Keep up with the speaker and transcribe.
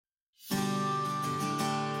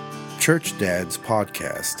Church Dads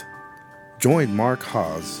Podcast. Join Mark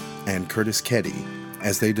Haas and Curtis Ketty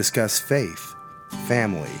as they discuss faith,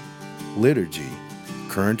 family, liturgy,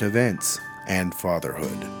 current events, and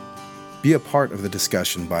fatherhood. Be a part of the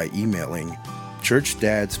discussion by emailing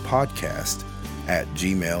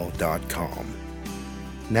churchdadspodcast@gmail.com.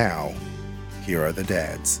 Now, here are the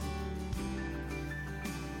dads.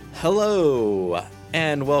 Hello,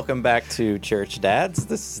 and welcome back to Church Dads.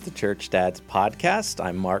 This is the Church Dads Podcast.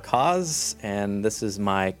 I'm Mark Haas, and this is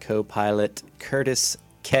my co-pilot, Curtis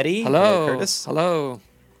Ketty. Hello, Curtis. Hello.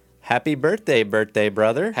 Happy birthday,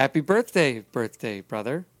 brother. Happy birthday,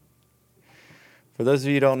 brother. For those of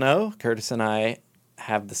you who don't know, Curtis and I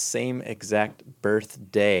have the same exact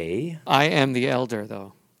birthday. I am the elder,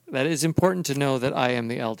 though. That is important to know that I am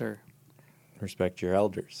the elder. Respect your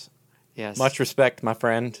elders. Yes. Much respect, my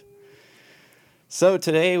friend. So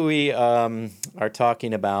today we are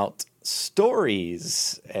talking about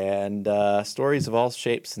stories, and stories of all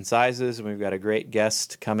shapes and sizes. And we've got a great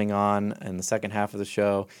guest coming on in the second half of the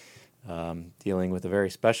show, dealing with a very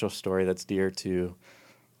special story that's dear to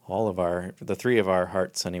the three of our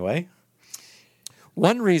hearts anyway.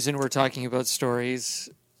 One reason we're talking about stories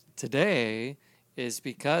today is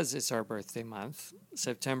because it's our birthday month,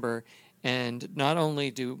 September. And not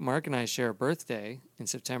only do Mark and I share a birthday in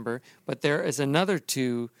September, but there is another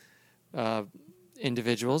two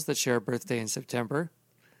individuals that share a birthday in September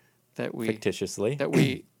that we fictitiously that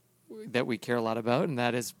we care a lot about, and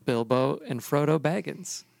that is Bilbo and Frodo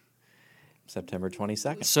Baggins. September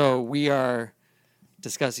 22nd. So we are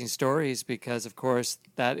discussing stories because, of course,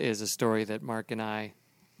 that is a story that Mark and I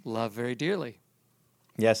love very dearly.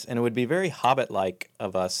 Yes, and it would be very Hobbit-like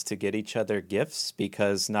of us to get each other gifts,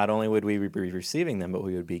 because not only would we be receiving them, but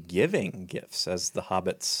we would be giving gifts, as the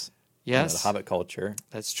Hobbits, Yes. the Hobbit culture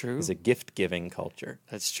That's true. is a gift-giving culture.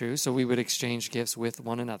 That's true. So we would exchange gifts with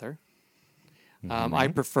one another. Mm-hmm. I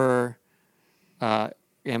prefer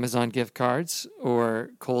Amazon gift cards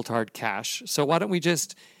or cold hard cash. So why don't we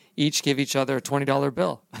just each give each other a $20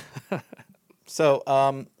 bill? So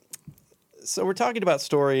we're talking about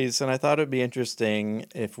stories, and I thought it would be interesting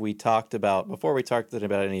if we talked about, before we talked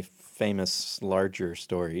about any famous larger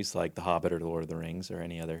stories like The Hobbit or The Lord of the Rings or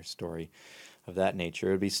any other story of that nature,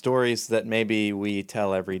 it would be stories that maybe we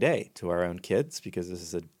tell every day to our own kids, because this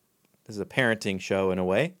is a parenting show in a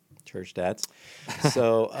way, Church Dads.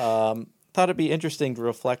 So thought it'd be interesting to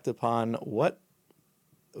reflect upon what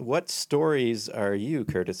stories are you,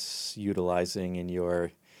 Curtis, utilizing in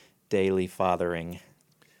your daily fathering?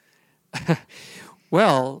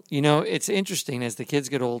 Well, it's interesting. As the kids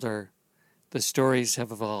get older, the stories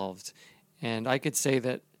have evolved. And I could say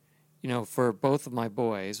that, for both of my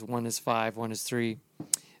boys, one is 5, one is 3,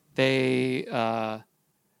 they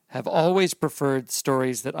have always preferred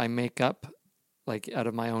stories that I make up, like out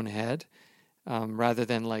of my own head, rather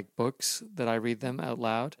than like books that I read them out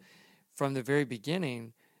loud. From the very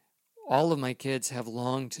beginning, all of my kids have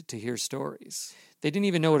longed to hear stories. They didn't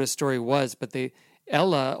even know what a story was, but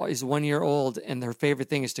Ella is 1 year old, and her favorite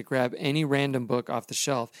thing is to grab any random book off the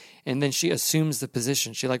shelf, and then she assumes the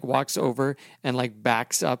position. She walks over and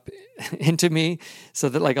backs up into me so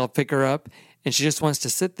that I'll pick her up, and she just wants to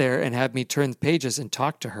sit there and have me turn the pages and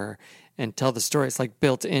talk to her and tell the story. It's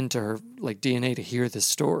built into her DNA to hear the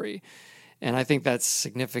story, and I think that's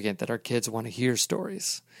significant that our kids want to hear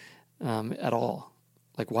stories at all.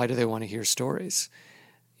 Why do they want to hear stories?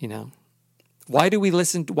 Why do we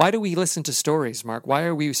listen to stories, Mark? Why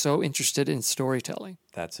are we so interested in storytelling?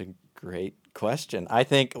 That's a great question. I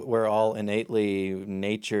think we're all innately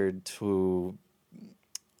natured to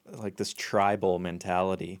this tribal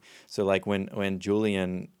mentality. So when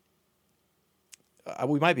Julian,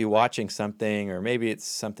 we might be watching something, or maybe it's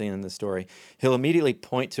something in the story, he'll immediately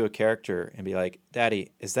point to a character and be like,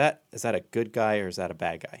 "Daddy, is that a good guy or is that a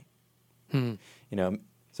bad guy?"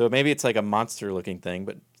 So maybe it's a monster-looking thing,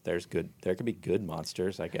 but there could be good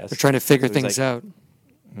monsters, I guess. They're trying to figure things out.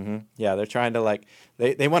 Mm-hmm. Yeah, they're trying to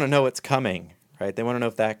they want to know what's coming, right? They want to know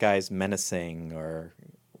if that guy's menacing or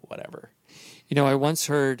whatever. I once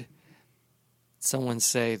heard someone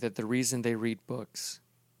say that the reason they read books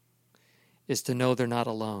is to know they're not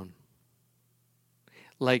alone.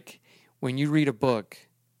 When you read a book,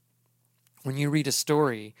 when you read a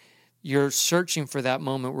story, you're searching for that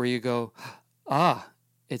moment where you go,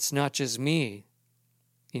 it's not just me.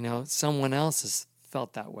 Someone else has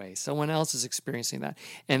felt that way. Someone else is experiencing that.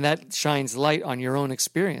 And that shines light on your own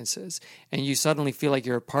experiences. And you suddenly feel like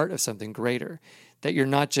you're a part of something greater, that you're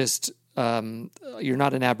not just, you're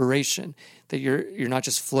not an aberration, that you're not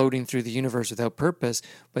just floating through the universe without purpose,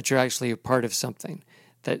 but you're actually a part of something,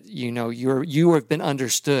 that you have been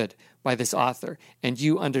understood by this author, and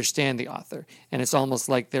you understand the author, and it's almost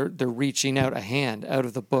like they're reaching out a hand out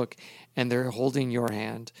of the book, and they're holding your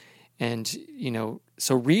hand. And,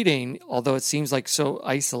 so reading, although it seems like so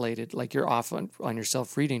isolated, like you're off on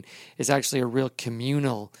yourself reading, is actually a real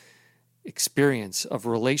communal experience of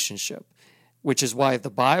relationship, which is why the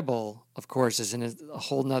Bible, of course, is in a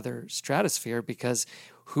whole nother stratosphere, because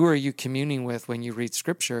who are you communing with when you read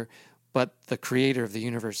Scripture but the creator of the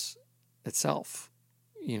universe itself,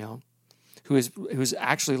 who's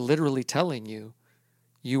actually literally telling you,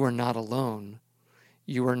 you are not alone,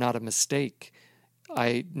 you are not a mistake.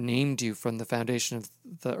 I named you from the foundation of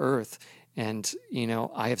the earth, and,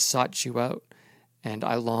 I have sought you out, and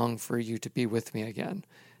I long for you to be with me again,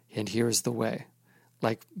 and here is the way.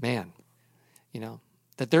 Like, man,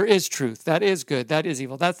 that there is truth, that is good, that is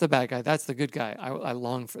evil, that's the bad guy, that's the good guy. I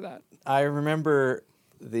long for that. I remember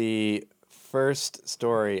the first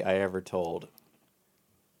story I ever told,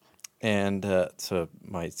 and to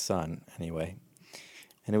my son, anyway,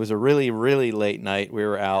 and it was a really, really late night. We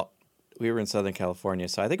were in Southern California,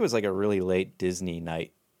 so I think it was like a really late Disney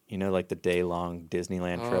night, like the day-long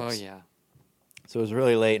Disneyland trips. Oh, yeah. So it was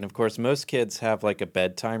really late, and of course, most kids have like a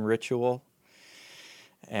bedtime ritual,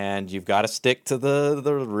 and you've got to stick to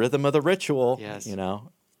the rhythm of the ritual, yes.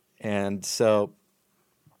 And so,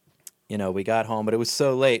 we got home, but it was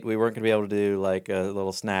so late, we weren't going to be able to do like a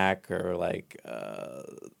little snack or like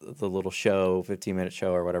the little show, 15-minute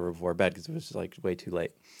show or whatever before bed, because it was like way too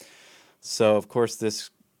late. So, of course,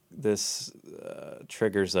 this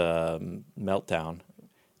triggers a meltdown.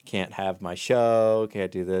 Can't have my show,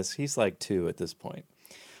 can't do this. He's like 2 at this point.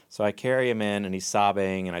 So I carry him in, and he's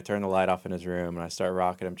sobbing, and I turn the light off in his room, and I start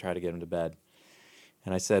rocking him, try to get him to bed.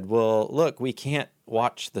 And I said, well, look, we can't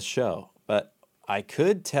watch the show, but I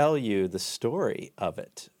could tell you the story of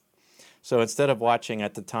it. So instead of watching,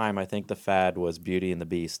 at the time, I think the fad was Beauty and the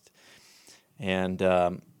Beast. And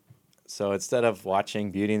so instead of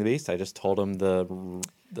watching Beauty and the Beast, I just told him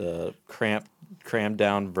the crammed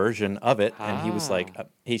down version of it, and he was like,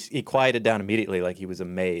 he quieted down immediately, like he was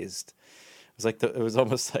amazed. It was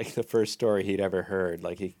almost like the first story he'd ever heard.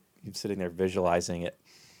 Like he was sitting there visualizing it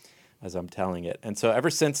as I'm telling it. And so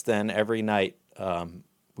ever since then, every night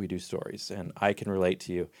we do stories, and I can relate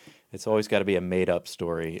to you. It's always got to be a made-up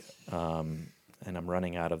story, and I'm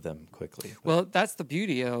running out of them quickly. Well, that's the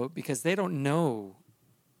beauty, because they don't know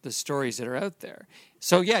the stories that are out there.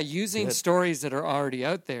 So yeah, using Good. stories that are already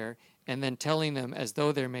out there and then telling them as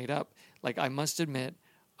though they're made up. Like, I must admit,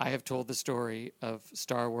 I have told the story of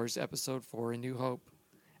Star Wars Episode 4, A New Hope,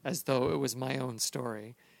 as though it was my own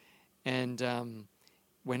story. And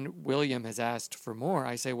when William has asked for more,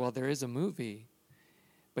 I say, well, there is a movie,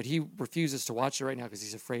 but he refuses to watch it right now because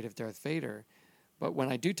he's afraid of Darth Vader. But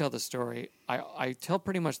when I do tell the story, I tell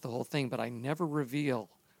pretty much the whole thing, but I never reveal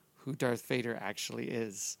who Darth Vader actually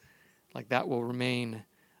is. Like, that will remain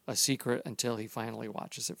a secret until he finally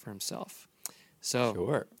watches it for himself. So,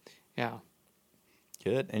 Sure. Yeah.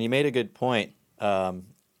 Good. And you made a good point. I'm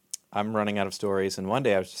running out of stories, and one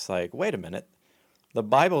day I was just like, wait a minute. The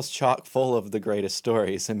Bible's chock full of the greatest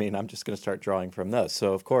stories. I mean, I'm just going to start drawing from those.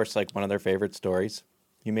 So, of course, like one of their favorite stories,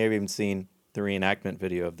 you may have even seen the reenactment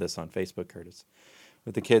video of this on Facebook, Curtis,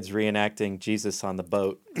 with the kids reenacting Jesus on the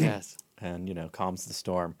boat. Yes. And, calms the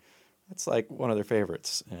storm. That's like one of their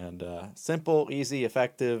favorites. And simple, easy,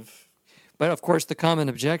 effective. But, of course, the common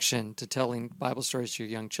objection to telling Bible stories to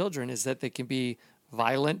your young children is that they can be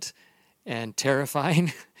violent and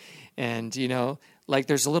terrifying. And, like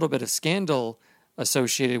there's a little bit of scandal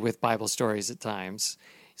associated with Bible stories at times.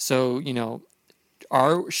 So,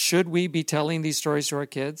 should we be telling these stories to our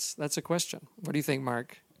kids? That's a question. What do you think,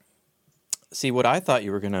 Mark? See, what I thought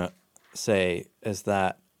you were going to say is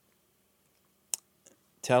that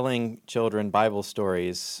telling children Bible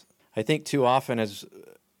stories, I think too often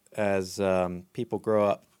as people grow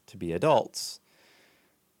up to be adults,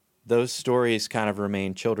 those stories kind of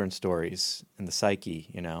remain children's stories in the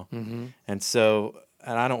psyche, Mm-hmm. And so,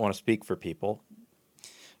 and I don't want to speak for people,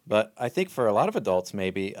 but I think for a lot of adults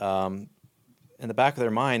maybe, in the back of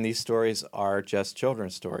their mind, these stories are just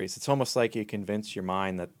children's stories. It's almost like you convince your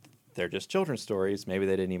mind that they're just children's stories. Maybe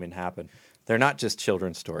they didn't even happen. They're not just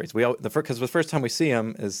children's stories. Because the first time we see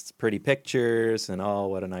them is pretty pictures and, oh,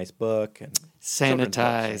 what a nice book. And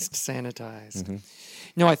sanitized. Mm-hmm.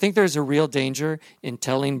 No, I think there's a real danger in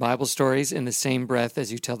telling Bible stories in the same breath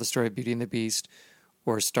as you tell the story of Beauty and the Beast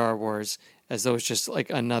or Star Wars, as though it's just like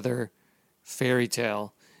another fairy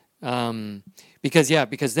tale. Because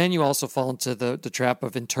then you also fall into the trap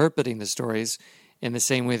of interpreting the stories in the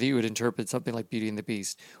same way that you would interpret something like Beauty and the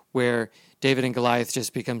Beast, where David and Goliath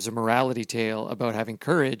just becomes a morality tale about having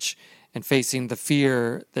courage, and facing the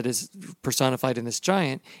fear that is personified in this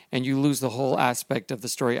giant, and you lose the whole aspect of the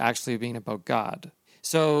story actually being about God.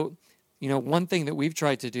 So, one thing that we've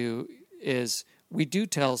tried to do is we do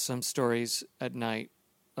tell some stories at night,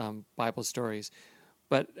 Bible stories,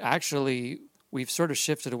 but actually we've sort of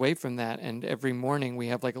shifted away from that, and every morning we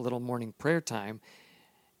have like a little morning prayer time,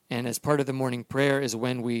 and as part of the morning prayer is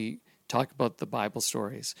when we talk about the Bible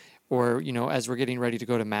stories, or, as we're getting ready to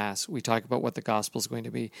go to Mass, we talk about what the gospel is going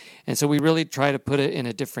to be. And so we really try to put it in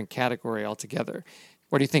a different category altogether.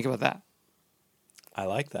 What do you think about that? I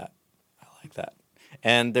like that.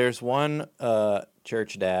 And there's one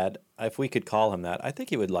church dad, if we could call him that, I think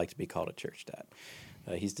he would like to be called a church dad.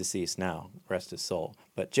 He's deceased now, rest his soul.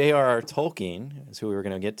 But J.R.R. Tolkien is who we were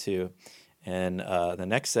going to get to in the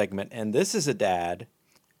next segment. And this is a dad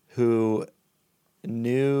who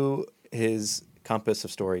knew his compass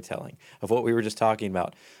of storytelling, of what we were just talking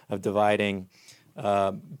about, of dividing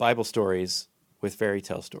Bible stories with fairy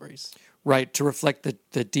tale stories. Right, to reflect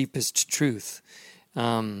the deepest truth.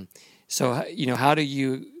 So, how do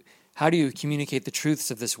you communicate the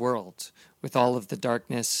truths of this world with all of the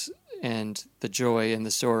darkness and the joy and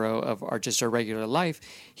the sorrow of our regular life?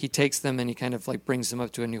 He takes them and he kind of like brings them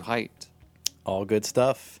up to a new height. All good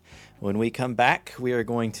stuff. When we come back, we are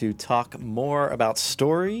going to talk more about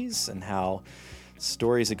stories and how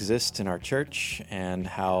stories exist in our church and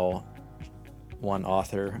how one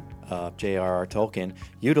author, J.R.R. Tolkien,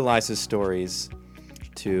 utilizes stories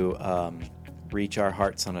to reach our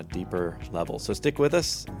hearts on a deeper level. So stick with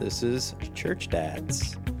us. This is Church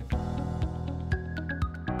Dads.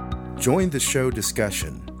 Join the show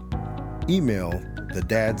discussion. Email the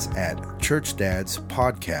dads at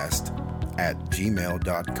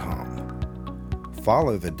churchdadspodcast@gmail.com.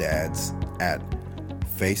 Follow the dads at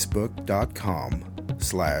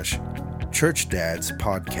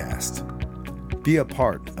facebook.com/churchdadspodcast. Be a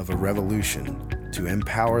part of a revolution to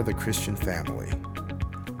empower the Christian family.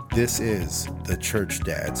 This is the Church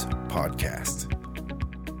Dads Podcast.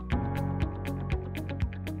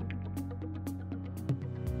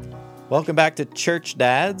 Welcome back to Church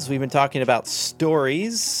Dads. We've been talking about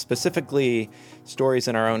stories, specifically stories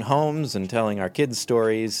in our own homes and telling our kids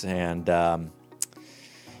stories. And,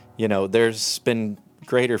 there's been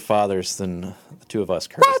greater fathers than the two of us,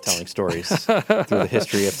 Curtis, telling stories through the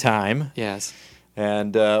history of time. Yes.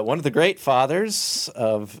 And one of the great fathers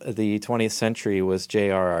of the 20th century was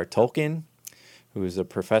J.R.R. Tolkien, who was a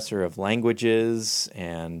professor of languages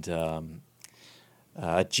and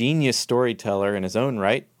a genius storyteller in his own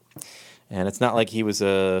right. And it's not like he was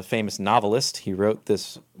a famous novelist. He wrote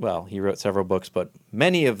several books, but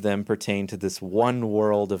many of them pertain to this one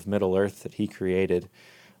world of Middle-earth that he created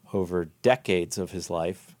over decades of his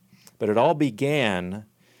life. But it all began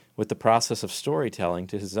with the process of storytelling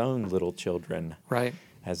to his own little children. Right.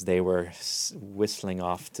 As they were whistling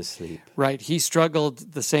off to sleep. Right. He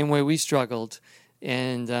struggled the same way we struggled,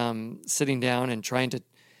 and sitting down and trying to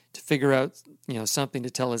figure out, something to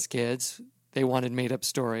tell his kids. They wanted made-up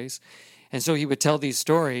stories. And so he would tell these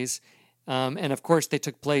stories, and of course they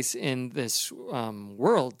took place in this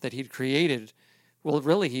world that he'd created. Well,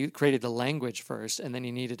 really, he created the language first, and then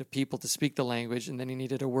he needed a people to speak the language, and then he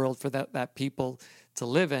needed a world for that people to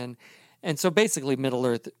live in. And so basically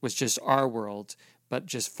Middle-earth was just our world, but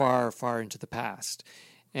just far, far into the past.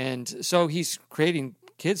 And so he's creating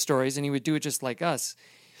kid stories, and he would do it just like us.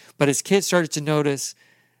 But his kids started to notice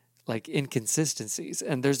like inconsistencies.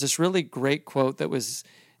 And there's this really great quote that was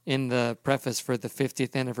in the preface for the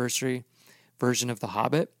 50th anniversary version of The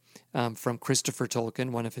Hobbit from Christopher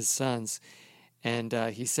Tolkien, one of his sons. And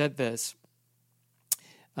he said this.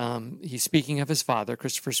 He's speaking of his father,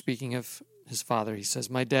 Christopher speaking of his father. He says,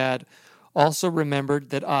 "My dad also remembered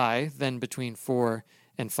that I, then between 4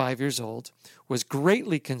 and 5 years old, was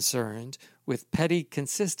greatly concerned with petty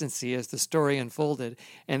consistency as the story unfolded,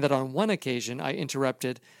 and that on one occasion I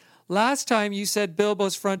interrupted, 'Last time you said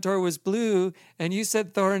Bilbo's front door was blue, and you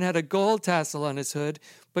said Thorin had a gold tassel on his hood,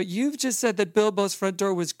 but you've just said that Bilbo's front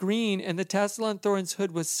door was green, and the tassel on Thorin's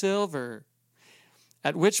hood was silver.'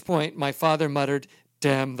 At which point my father muttered,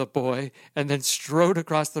 'Damn the boy,' and then strode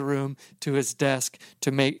across the room to his desk to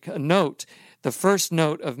make a note, the first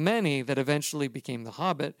note of many that eventually became The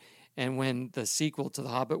Hobbit. And when the sequel to The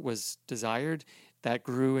Hobbit was desired, that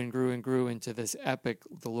grew and grew and grew into this epic,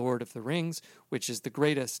 The Lord of the Rings, which is the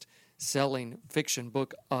greatest selling fiction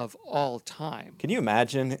book of all time." Can you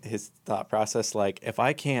imagine his thought process? Like, if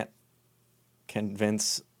I can't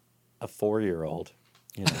convince a 4-year-old,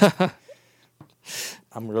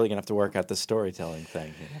 I'm really going to have to work out the storytelling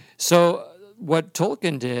thing. So what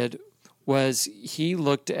Tolkien did was he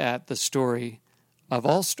looked at the story of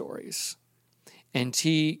all stories, And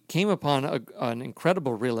he came upon an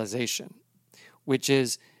incredible realization, which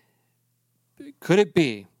is, could it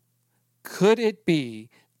be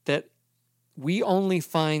that we only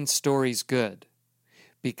find stories good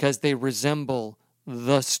because they resemble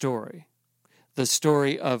the story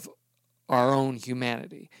of our own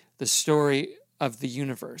humanity, the story of the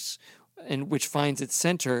universe, and which finds its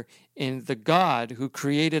center in the God who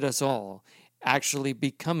created us all actually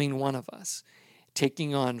becoming one of us,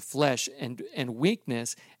 taking on flesh and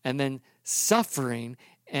weakness, and then suffering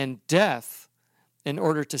and death in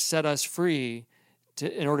order to set us free,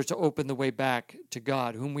 in order to open the way back to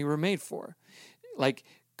God, whom we were made for. Like,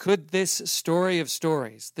 could this story of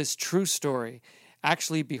stories, this true story,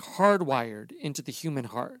 actually be hardwired into the human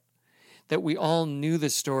heart? That we all knew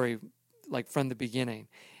this story like from the beginning,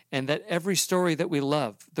 and that every story that we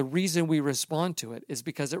love, the reason we respond to it is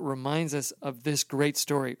because it reminds us of this great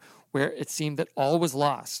story where it seemed that all was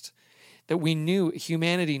lost, that we knew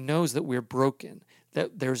humanity knows that we're broken,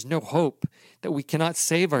 that there's no hope, that we cannot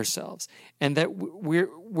save ourselves, and that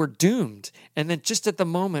we're doomed. And then just at the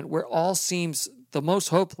moment where all seems the most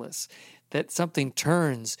hopeless, that something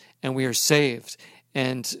turns and we are saved,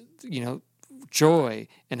 and joy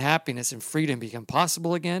and happiness and freedom become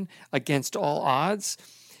possible again against all odds.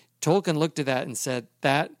 Tolkien looked at that and said,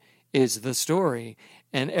 that is the story,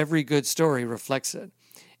 and every good story reflects it.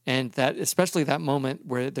 And that, especially that moment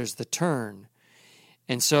where there's the turn.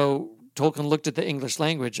 And so Tolkien looked at the English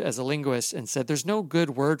language as a linguist and said, there's no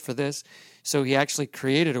good word for this. So he actually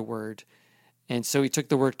created a word. And so he took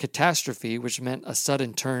the word catastrophe, which meant a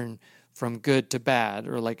sudden turn from good to bad,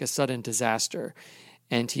 or like a sudden disaster.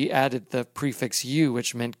 And he added the prefix "u,"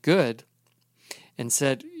 which meant good, and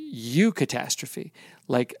said eucatastrophe,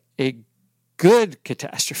 like a good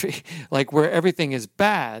catastrophe, like where everything is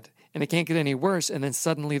bad and it can't get any worse, and then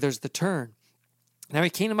suddenly there's the turn. Now, he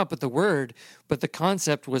came up with the word, but the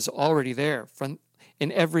concept was already there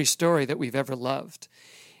in every story that we've ever loved.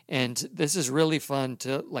 And this is really fun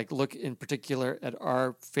to look in particular at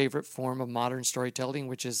our favorite form of modern storytelling,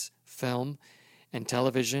 which is film and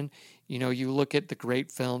television. You look at the great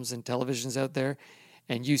films and televisions out there,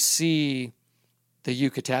 and you see the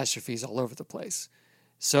eucatastrophes all over the place.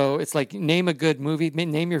 So it's like, name a good movie,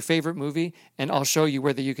 name your favorite movie, and I'll show you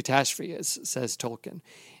where the eucatastrophe is, says Tolkien.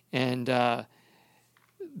 And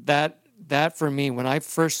that for me, when I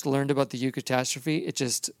first learned about the eucatastrophe,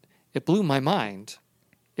 it blew my mind.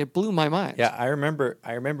 It blew my mind. Yeah, I remember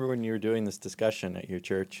when you were doing this discussion at your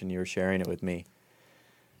church and you were sharing it with me.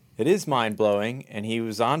 It is mind-blowing, and he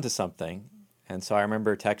was on to something. And so I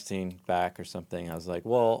remember texting back or something. I was like,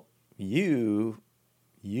 well, I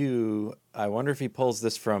wonder if he pulls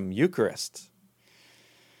this from Eucharist.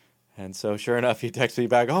 And so sure enough, he texted me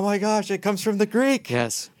back, oh my gosh, it comes from the Greek.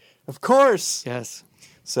 Yes. Of course. Yes.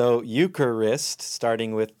 So Eucharist,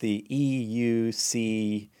 starting with the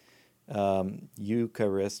EUC,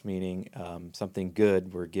 Eucharist, meaning something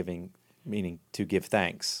good we're giving, meaning to give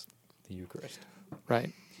thanks, the Eucharist.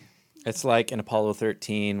 Right. It's like in Apollo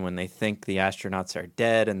 13 when they think the astronauts are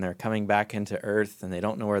dead and they're coming back into Earth and they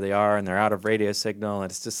don't know where they are and they're out of radio signal, and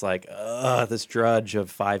it's just like, this drudge of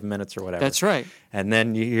 5 minutes or whatever. That's right. And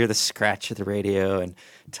then you hear the scratch of the radio and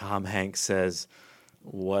Tom Hanks says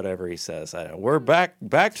whatever he says. We're back to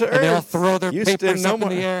Earth. And they'll throw their Houston, papers no up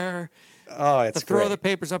more. in the air. Oh, it's the throw great. the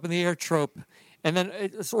papers up in the air trope. And then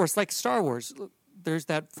it's like Star Wars. There's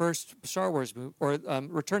that first Star Wars movie, or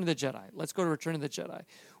Return of the Jedi. Let's go to Return of the Jedi,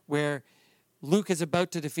 where Luke is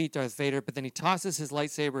about to defeat Darth Vader, but then he tosses his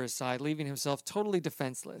lightsaber aside, leaving himself totally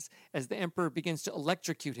defenseless as the Emperor begins to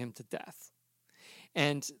electrocute him to death.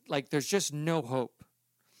 And there's just no hope.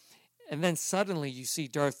 And then suddenly you see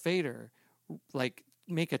Darth Vader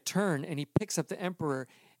make a turn, and he picks up the Emperor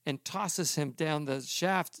and tosses him down the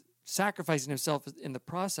shaft, sacrificing himself in the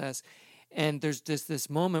process. And there's just this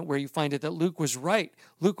moment where you find it that Luke was right.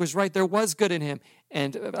 Luke was right. There was good in him.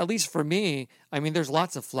 And at least for me, there's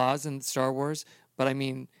lots of flaws in Star Wars, but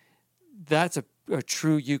that's a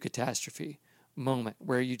true eucatastrophe moment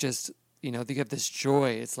where you just, you have this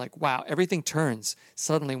joy. It's like, wow, everything turns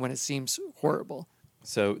suddenly when it seems horrible.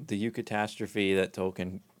 So the eucatastrophe that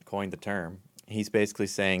Tolkien coined the term, he's basically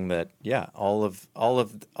saying that, yeah, all of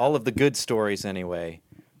the good stories anyway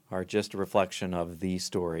are just a reflection of the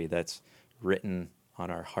story that's written on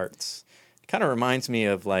our hearts. It kind of reminds me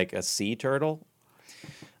of like a sea turtle.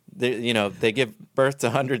 They give birth to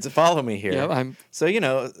hundreds of, follow me here. Yeah, So,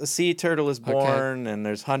 a sea turtle is born, and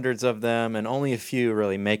there's hundreds of them, and only a few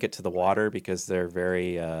really make it to the water because they're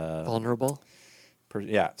very vulnerable.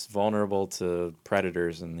 It's vulnerable to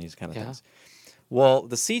predators and these kind of things. Well,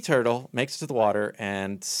 the sea turtle makes it to the water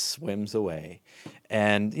and swims away.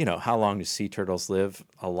 And, how long do sea turtles live?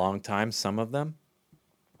 A long time, some of them.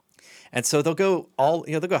 And so they'll go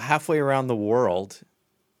they'll go halfway around the world.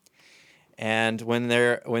 And when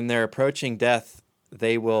they're approaching death,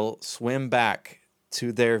 they will swim back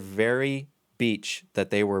to their very beach that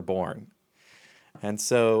they were born. And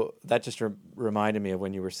so that just reminded me of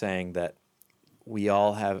when you were saying that we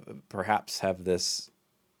all perhaps have this,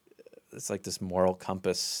 it's like this moral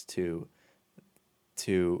compass to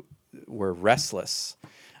we're restless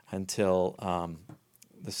until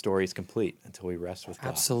the story is complete, until we rest with God.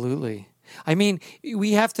 Absolutely. I mean,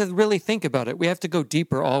 we have to really think about it. We have to go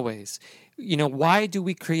deeper always. Why do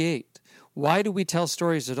we create? Why do we tell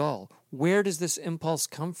stories at all? Where does this impulse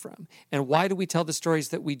come from? And why do we tell the stories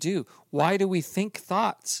that we do? Why do we think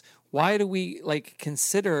thoughts? Why do we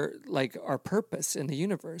consider our purpose in the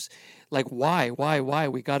universe? Why?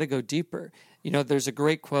 We got to go deeper. There's a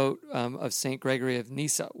great quote of St. Gregory of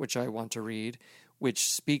Nyssa, which I want to read,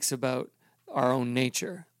 which speaks about our own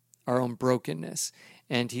nature, our own brokenness.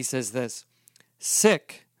 And he says this: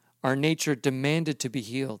 sick, our nature demanded to be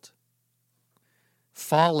healed.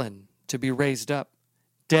 Fallen, to be raised up.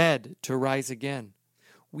 Dead, to rise again.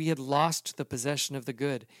 We had lost the possession of the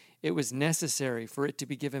good. It was necessary for it to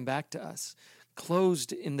be given back to us.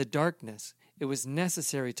 Closed in the darkness, it was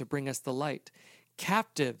necessary to bring us the light.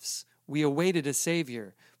 Captives, we awaited a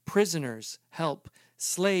Savior. Prisoners, help.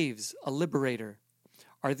 Slaves, a liberator.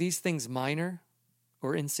 Are these things minor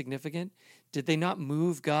or insignificant? Did they not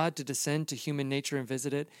move God to descend to human nature and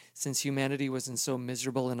visit it, since humanity was in so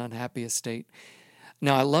miserable and unhappy a state?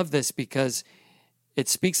 Now, I love this because it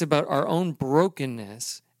speaks about our own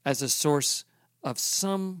brokenness as a source of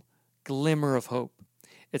some glimmer of hope.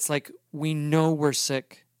 It's like we know we're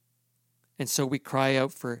sick, and so we cry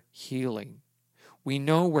out for healing. We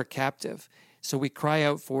know we're captive, so we cry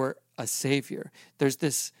out for a Savior. There's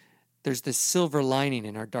this silver lining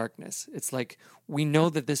in our darkness. It's like we know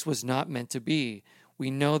that this was not meant to be. We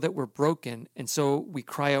know that we're broken, and so we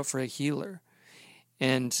cry out for a healer.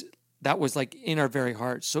 And that was in our very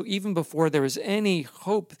hearts. So even before there was any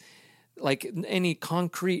hope, any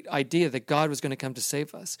concrete idea that God was going to come to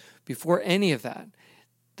save us, before any of that,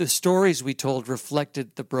 the stories we told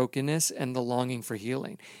reflected the brokenness and the longing for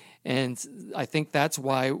healing. And I think that's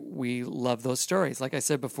why we love those stories. Like I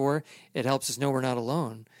said before, it helps us know we're not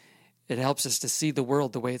alone. It helps us to see the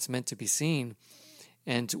world the way it's meant to be seen.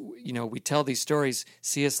 And, we tell these stories.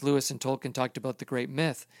 C.S. Lewis and Tolkien talked about the great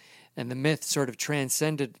myth, and the myth sort of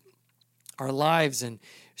transcended our lives and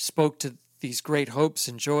spoke to these great hopes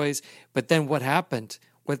and joys. But then what happened,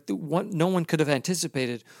 what no one could have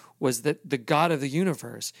anticipated, was that the God of the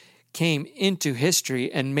universe came into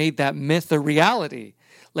history and made that myth a reality.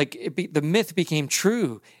 The myth became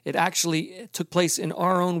true. It actually took place in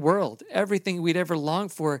our own world. Everything we'd ever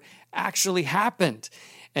longed for actually happened.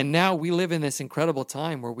 And now we live in this incredible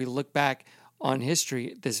time where we look back on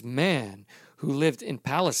history, this man who lived in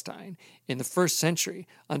Palestine in the 1st century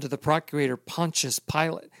under the procurator Pontius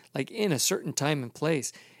Pilate, in a certain time and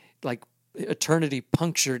place, eternity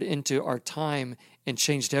punctured into our time and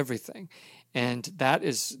changed everything. And that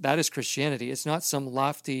is Christianity. It's not some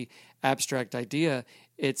lofty, abstract idea.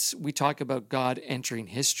 We talk about God entering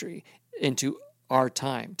history into our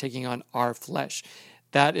time, taking on our flesh.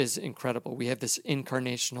 That is incredible. We have this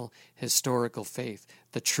incarnational historical faith,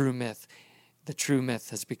 the true myth. The true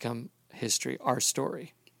myth has become history, our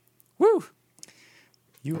story. Woo!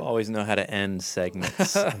 You always know how to end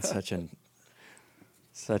segments on such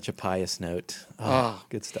a pious note. Oh,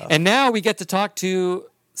 good stuff. And now we get to talk to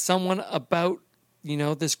someone about,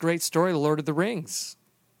 this great story, The Lord of the Rings.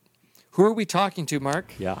 Who are we talking to,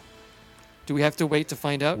 Mark? Yeah. Do we have to wait to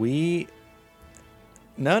find out?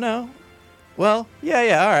 No. Well,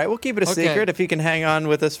 yeah. All right. We'll keep it a secret. If you can hang on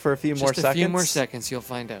with us for a few more seconds. Just a few more seconds, you'll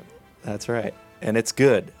find out. That's right. And it's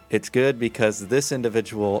good. It's good because this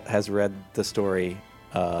individual has read the story.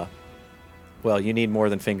 You need more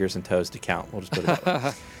than fingers and toes to count. We'll just put it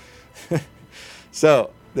that way.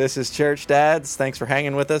 So, this is Church Dads. Thanks for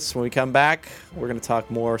hanging with us. When we come back, we're going to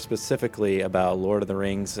talk more specifically about Lord of the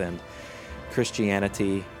Rings and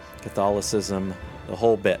Christianity, Catholicism, the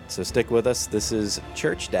whole bit. So stick with us. This is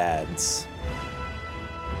Church Dads.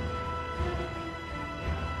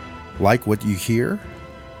 Like what you hear?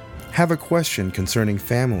 Have a question concerning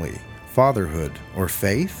family, fatherhood, or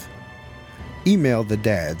faith? Email the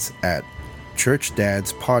dads at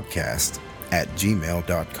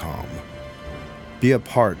churchdadspodcast@gmail.com. Be a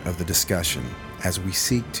part of the discussion as we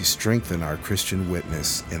seek to strengthen our Christian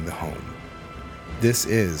witness in the home. This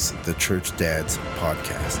is the Church Dads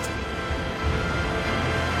Podcast.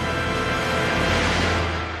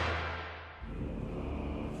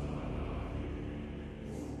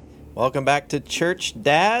 Welcome back to Church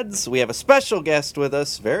Dads. We have a special guest with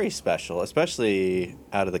us, very special, especially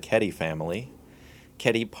out of the Keddy family.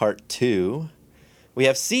 Keddy Part 2. We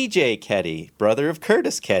have CJ Keddy, brother of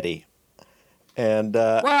Curtis Keddy. And,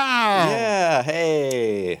 Wow! Yeah,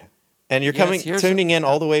 hey. And you're tuning in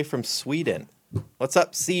all the way from Sweden. What's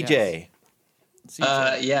up, CJ?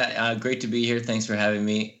 Yes. Great to be here. Thanks for having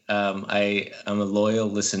me. I'm a loyal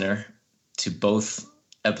listener to both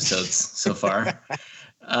episodes so far.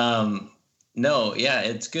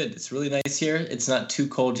 It's good. It's really nice here. It's not too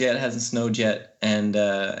cold yet. It hasn't snowed yet. And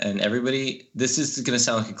everybody, this is going to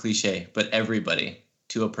sound like a cliche, but everybody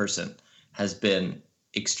to a person has been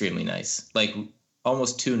extremely nice, like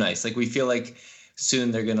almost too nice. Like we feel like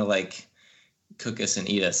soon they're going to like cook us and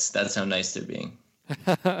eat us. That's how nice they're being.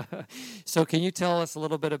 So can you tell us a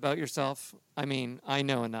little bit about yourself? I mean, I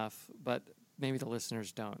know enough, but maybe the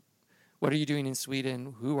listeners don't. What are you doing in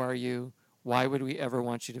Sweden? Who are you? Why would we ever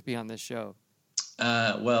want you to be on this show?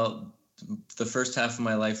 Well, the first half of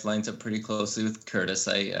my life lines up pretty closely with Curtis.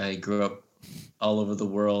 I grew up all over the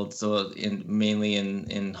world, so mainly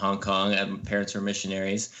in Hong Kong. My parents were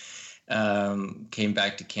missionaries. Came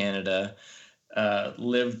back to Canada.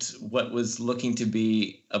 Lived what was looking to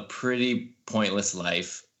be a pretty pointless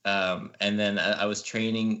life. And then I was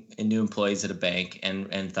training new employees at a bank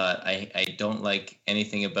and thought I don't like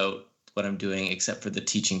anything about what I'm doing except for the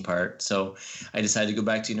teaching part. So I decided to go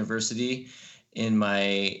back to university in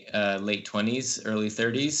my late 20s, early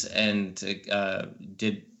 30s, and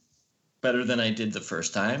did better than I did the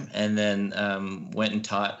first time. And then went and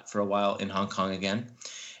taught for a while in Hong Kong again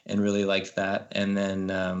and really liked that. And then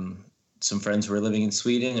some friends who were living in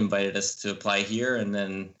Sweden invited us to apply here. And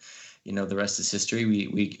then, the rest is history.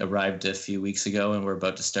 We arrived a few weeks ago and we're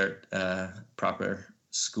about to start proper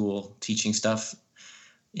school teaching stuff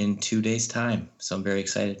in 2 days' time. So I'm very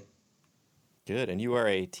excited. Good. And you are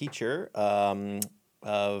a teacher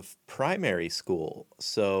of primary school.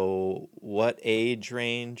 So what age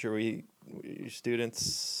range are your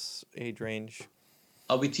students' age range?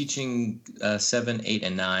 I'll be teaching 7, 8,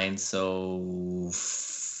 and 9. So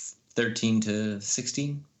 13 to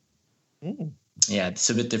 16. Mm. Yeah, it's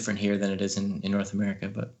a bit different here than it is in North America,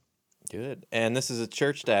 but good. And this is a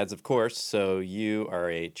Church Dads, of course. So you are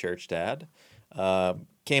a church dad.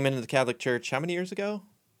 Came into the Catholic Church how many years ago?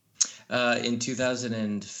 In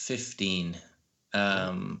 2015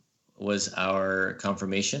 was our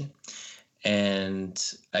confirmation. And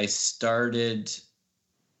I started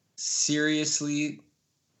seriously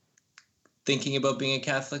thinking about being a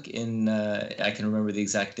Catholic in, I can remember the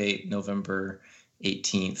exact date, November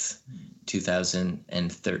 18th,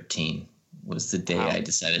 2013 was the day I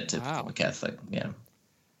decided to become a Catholic. Yeah.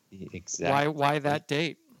 Exactly. Why that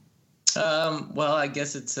date? Well, I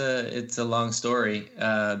guess it's a long story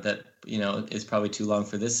that is probably too long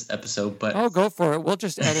for this episode. But go for it. We'll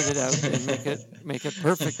just edit it out and make it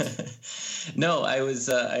perfect. No, I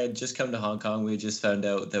had just come to Hong Kong. We just found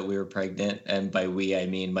out that we were pregnant, and by we I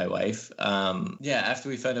mean my wife. After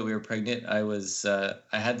we found out we were pregnant, I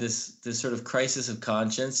had this sort of crisis of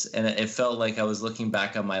conscience, and it felt like I was looking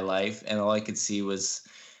back on my life, and all I could see was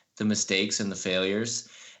the mistakes and the failures,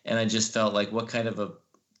 and I just felt like, what kind of a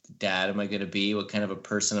dad am I going to be? What kind of a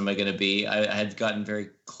person am I going to be? I had gotten very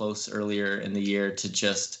close earlier in the year to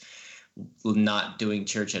just not doing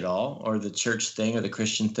church at all, or the church thing or the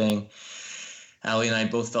Christian thing. Ali and I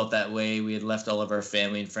both felt that way. We had left all of our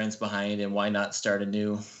family and friends behind, and why not start a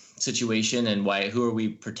new situation? And who are we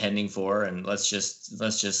pretending for? And let's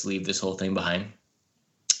just leave this whole thing behind.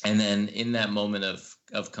 And then in that moment of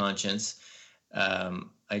conscience,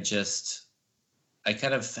 I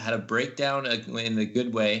kind of had a breakdown in the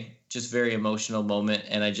good way, just very emotional moment.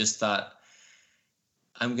 And I just thought,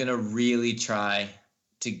 I'm going to really try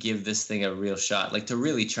to give this thing a real shot, like to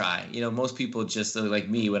really try. Most people just like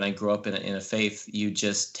me, when I grew up in a faith, you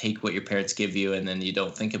just take what your parents give you and then you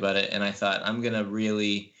don't think about it. And I thought, I'm going to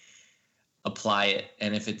really apply it.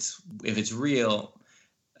 And if it's real,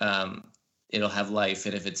 it'll have life.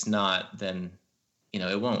 And if it's not, then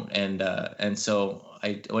it won't. And so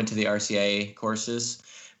I went to the RCIA courses.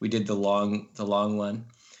 We did the long one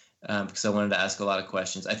because I wanted to ask a lot of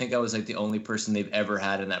questions. I think I was like the only person they've ever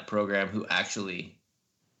had in that program who actually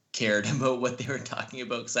cared about what they were talking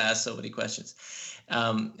about, because I asked so many questions.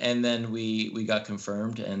 And then we got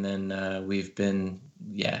confirmed, and then we've been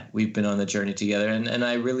on the journey together. And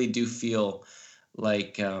I really do feel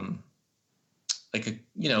like a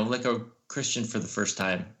Christian for the first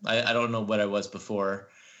time. I don't know what I was before,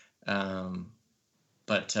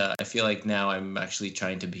 but I feel like now I'm actually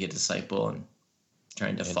trying to be a disciple and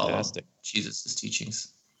trying to follow Jesus'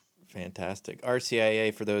 teachings. Fantastic.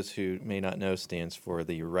 RCIA, for those who may not know, stands for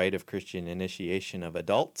the Rite of Christian Initiation of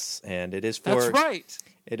Adults, and it is for That's right.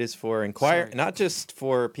 It is for Sorry. not just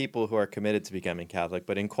for people who are committed to becoming Catholic,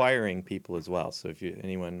 but inquiring people as well. So if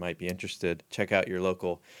anyone might be interested, check out your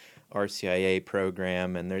local RCIA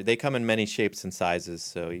program, and they come in many shapes and sizes.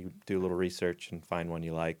 So you do a little research and find one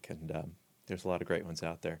you like, and there's a lot of great ones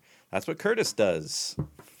out there. That's what Curtis does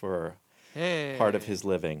for part of his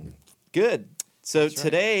living. Good. So That's right.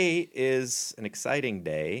 today is an exciting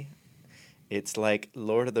day. It's like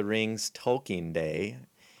Lord of the Rings Tolkien Day.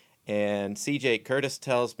 And CJ, Curtis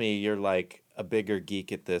tells me you're like a bigger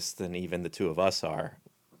geek at this than even the two of us are.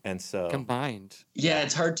 And so Combined. Yeah,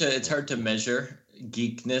 it's hard to measure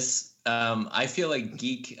geekness. I feel like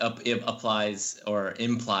geek applies or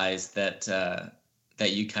implies that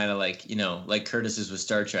that you kind of like, like Curtis is with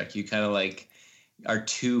Star Trek. You kind of like are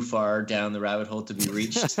too far down the rabbit hole to be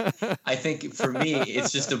reached. I think for me,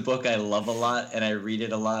 it's just a book I love a lot and I read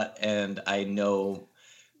it a lot and I know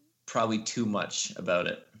probably too much about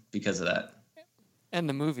it because of that. And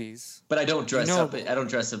the movies. But I don't dress You know, up. I don't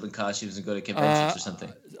dress up in costumes and go to conventions or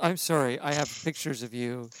something. I'm sorry. I have pictures of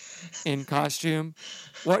you in costume.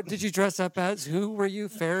 What did you dress up as? Who were you?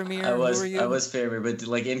 Faramir? I was Who were you? Faramir, but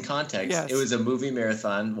like in context, Yes. it was a movie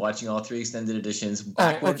marathon, watching all 3 extended editions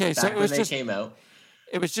back when they came out.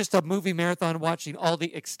 It was just a movie marathon watching all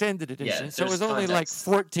the extended editions. So it there's was only like context.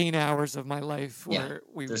 14 hours of my life where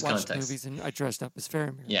we there's watched context. movies and I dressed up as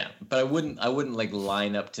Faramir. Yeah, but I wouldn't like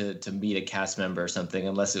line up to meet a cast member or something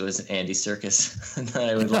unless it was Andy Serkis. And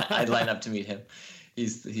then I'd line up to meet him.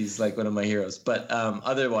 He's like one of my heroes. But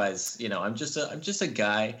otherwise, I'm just a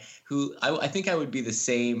guy who I think I would be the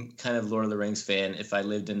same kind of Lord of the Rings fan if I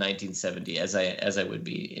lived in 1970 as I would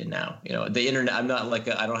be in now. The internet. I'm not like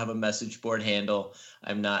I don't have a message board handle.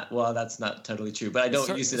 I'm not. Well, that's not totally true, but I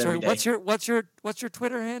don't use it every day. What's your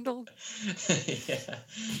Twitter handle? Yeah.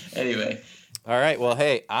 Anyway. All right. Well,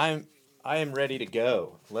 hey, I am ready to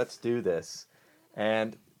go. Let's do this.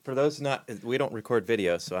 And for those we don't record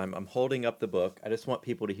video, so I'm holding up the book. I just want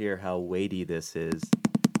people to hear how weighty this is.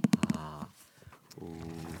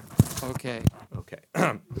 Okay. Okay.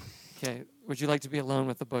 Okay. Would you like to be alone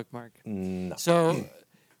with the book, Mark? No. So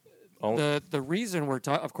Oh. the reason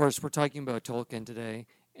of course we're talking about Tolkien today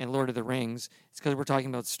and Lord of the Rings is because we're talking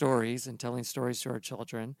about stories and telling stories to our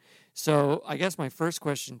children. So I guess my first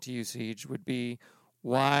question to you, Siege, would be,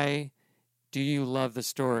 why do you love the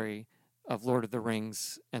story of Lord of the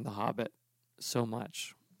Rings and The Hobbit so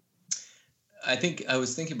much? I think I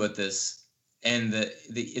was thinking about this, and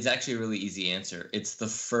it's actually a really easy answer. It's the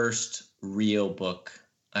first real book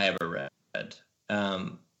I ever read.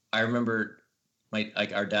 I remember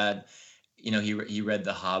our dad, he read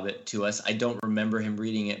The Hobbit to us. I don't remember him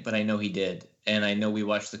reading it, but I know he did. And I know we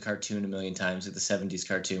watched the cartoon a million times, like the 70s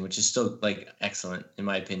cartoon, which is still like excellent in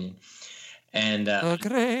my opinion. And The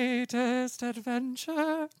Greatest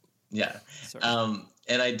Adventure. yeah. Sorry.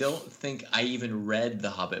 And I don't think I even read The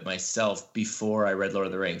Hobbit myself before I read Lord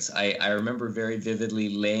of the Rings. I remember very vividly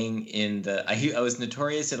laying in I was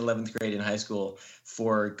notorious in 11th grade in high school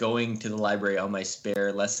for going to the library on my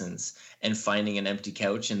spare lessons and finding an empty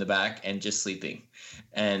couch in the back and just sleeping.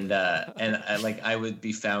 And I would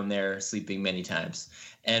be found there sleeping many times.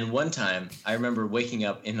 And one time I remember waking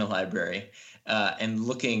up in the library and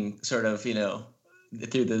looking sort of,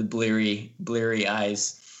 through the bleary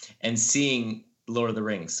eyes and seeing Lord of the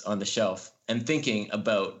Rings on the shelf and thinking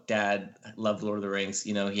about Dad loved Lord of the Rings.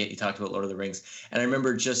 He talked about Lord of the Rings. And I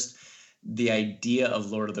remember just the idea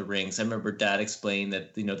of Lord of the Rings. I remember Dad explained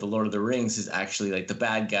that, the Lord of the Rings is actually like the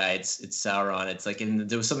bad guy. It's Sauron. It's like, and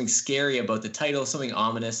there was something scary about the title, something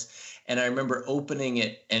ominous. And I remember opening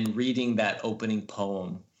it and reading that opening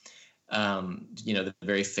poem. The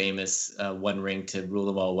very famous One Ring to rule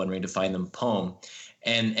them all, one ring to find them poem.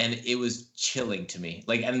 And it was chilling to me.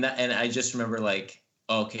 And I just remember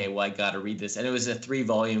okay, well, I got to read this. And it was a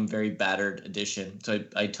 3-volume, very battered edition. So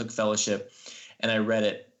I took fellowship and I read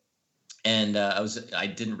it. And I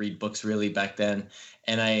didn't read books really back then.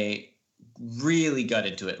 And I really got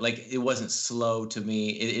into it. It wasn't slow to me.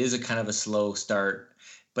 It is a kind of a slow start,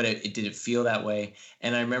 but it didn't feel that way.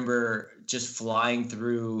 And I remember just flying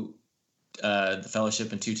through the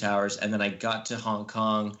fellowship in Two Towers. And then I got to Hong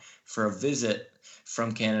Kong for a visit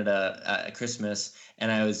from Canada at Christmas, and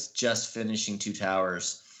I was just finishing Two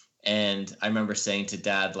Towers. And I remember saying to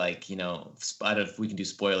Dad, I don't know if we can do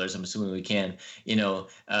spoilers, I'm assuming we can,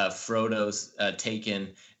 Frodo's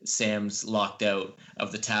taken, Sam's locked out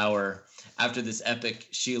of the tower after this epic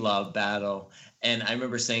Shelob battle. And I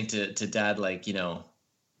remember saying to Dad,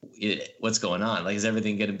 what's going on? Like, is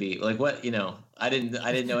everything going to be like what? I didn't know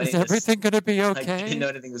anything. Is everything going to be okay? I didn't know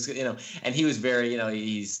anything was, and he was very,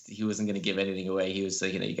 he wasn't going to give anything away. He was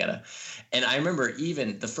like, you gotta. And I remember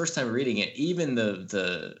even the first time reading it, even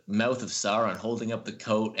the mouth of Sauron holding up the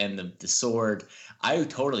coat and the sword, I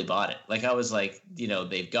totally bought it. Like, I was like,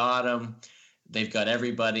 they've got him. They've got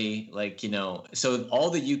everybody, like, so all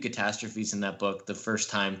the eucatastrophes in that book, the first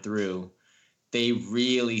time through, they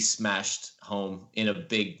really smashed home in a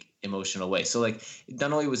big emotional way. So, like,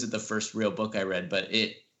 not only was it the first real book I read, but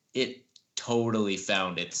it totally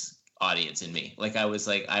found its audience in me. Like, I was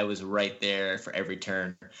right there for every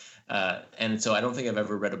turn. And so I don't think I've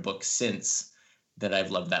ever read a book since that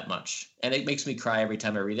I've loved that much. And it makes me cry every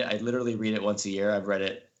time I read it. I literally read it once a year. I've read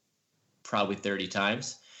it probably 30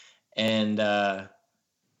 times. And I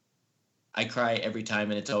cry every time,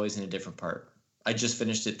 and it's always in a different part. I just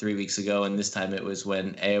finished it 3 weeks ago, and this time it was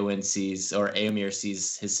when Éowyn Éomer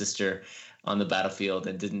sees his sister on the battlefield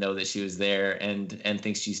and didn't know that she was there, and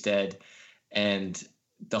thinks she's dead. And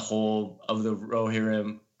the whole of the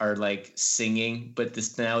Rohirrim are like singing, but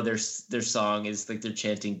their song is like they're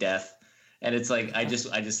chanting death, and it's like I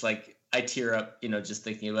just like I tear up, just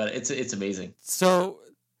thinking about it. It's amazing. So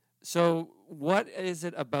what is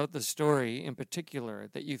it about the story in particular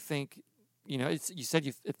that you think, you said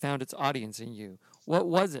it found its audience in you? What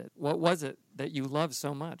was it? What was it that you love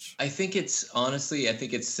so much? I think it's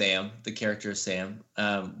Sam, the character of Sam.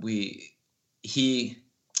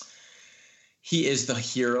 He is the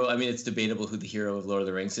hero. I mean, it's debatable who the hero of Lord of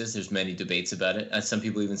the Rings is. There's many debates about it. Some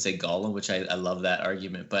people even say Gollum, which I love that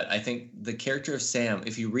argument. But I think the character of Sam,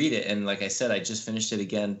 if you read it, and like I said, I just finished it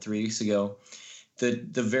again 3 weeks ago,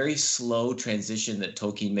 the very slow transition that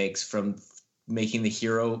Tolkien makes from making the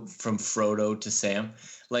hero from Frodo to Sam,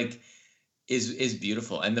 like, is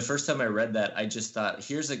beautiful. And the first time I read that, I just thought,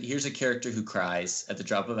 here's a character who cries at the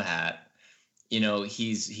drop of a hat.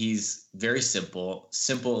 He's very simple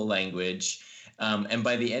language. And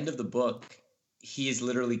by the end of the book, he is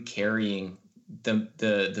literally carrying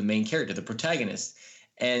the main character, the protagonist.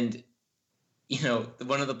 And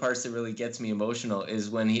one of the parts that really gets me emotional is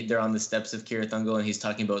when they're on the steps of Cirith Ungol and he's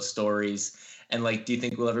talking about stories and like, do you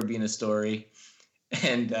think we'll ever be in a story?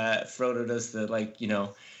 And Frodo does the like,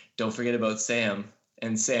 don't forget about Sam.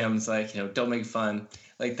 And Sam's like, don't make fun.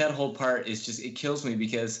 Like, that whole part is just, it kills me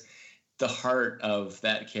because the heart of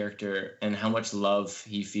that character and how much love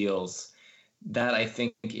he feels, that I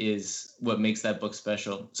think is what makes that book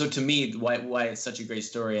special. So to me, why it's such a great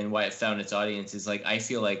story and why it found its audience is like, I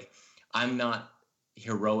feel like I'm not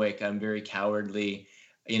heroic. I'm very cowardly.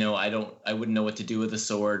 I wouldn't know what to do with a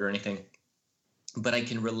sword or anything, but I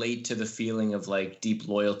can relate to the feeling of like deep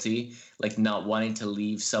loyalty, like not wanting to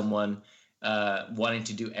leave someone, wanting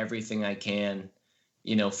to do everything I can,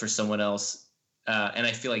 for someone else. And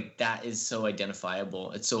I feel like that is so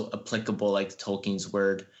identifiable. It's so applicable, like Tolkien's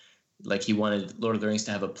word, like he wanted Lord of the Rings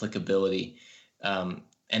to have applicability.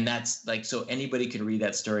 And that's like, so anybody could read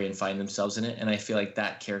that story and find themselves in it. And I feel like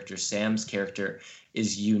that character, Sam's character,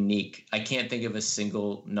 is unique. I can't think of a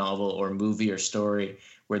single novel or movie or story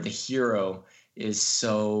where the hero is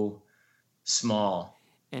so small.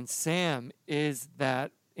 And Sam is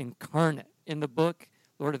that incarnate. In the book,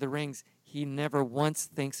 Lord of the Rings, he never once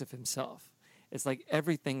thinks of himself. It's like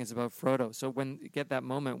everything is about Frodo. So when you get that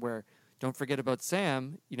moment where, don't forget about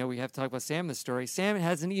Sam, we have to talk about Sam in the story.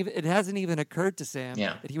 It hasn't even occurred to Sam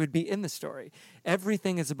that he would be in the story.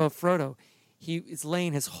 Everything is about Frodo. He is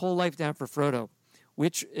laying his whole life down for Frodo,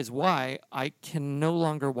 which is why I can no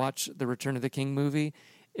longer watch the Return of the King movie.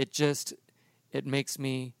 It makes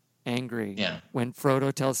me angry when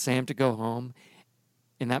Frodo tells Sam to go home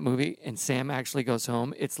in that movie and Sam actually goes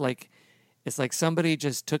home. It's like somebody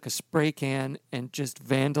just took a spray can and just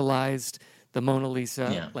vandalized the Mona Lisa.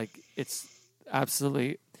 Yeah. Like, it's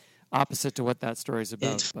absolutely opposite to what that story is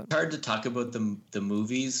about. It's hard to talk about the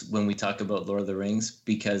movies when we talk about Lord of the Rings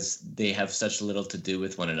because they have such little to do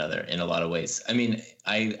with one another in a lot of ways. I mean,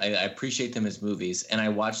 I appreciate them as movies and I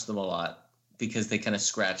watch them a lot because they kind of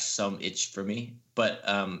scratch some itch for me, but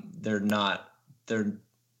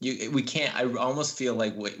we can't. I almost feel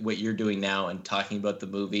like what you're doing now and talking about the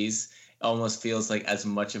movies almost feels like as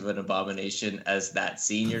much of an abomination as that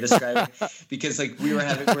scene you're describing, because like we're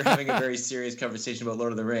having a very serious conversation about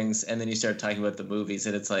Lord of the Rings, and then you start talking about the movies,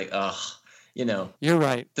 and it's like, you're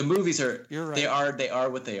right. The movies are, you're right. They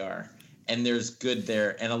are what they are, and there's good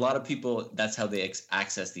there, and a lot of people, that's how they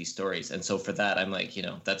access these stories, and so for that, I'm like,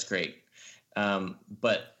 that's great,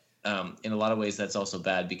 but in a lot of ways, that's also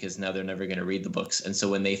bad because now they're never going to read the books. And so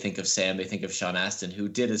when they think of Sam, they think of Sean Astin, who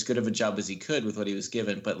did as good of a job as he could with what he was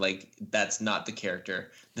given. But like, that's not the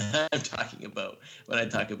character that I'm talking about when I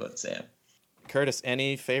talk about Sam. Curtis,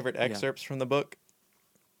 any favorite excerpts from the book?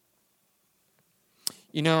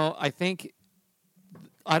 You know, I think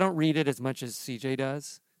I don't read it as much as CJ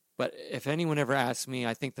does, but if anyone ever asks me,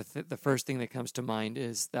 I think the first thing that comes to mind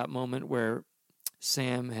is that moment where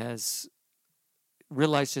Sam has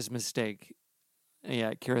realized his mistake.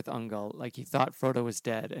 Yeah, Cirith Ungol, like he thought Frodo was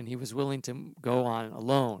dead, and he was willing to go on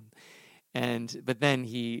alone. But then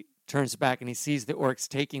he turns back and he sees the orcs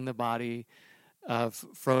taking the body of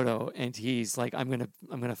Frodo, and he's like, I'm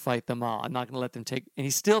gonna fight them all. I'm not gonna let them take. And he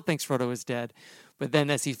still thinks Frodo is dead, but then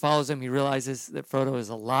as he follows him, he realizes that Frodo is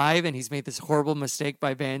alive, and he's made this horrible mistake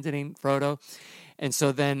by abandoning Frodo. And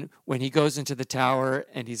so then when he goes into the tower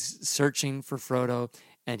and he's searching for Frodo,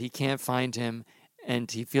 and he can't find him, and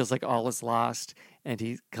he feels like all is lost, and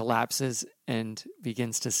he collapses and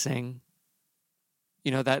begins to sing.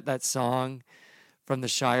 You know, that song from the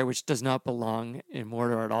Shire, which does not belong in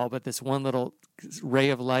Mordor at all, but this one little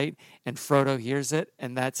ray of light, and Frodo hears it,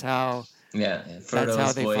 and that's how Frodo's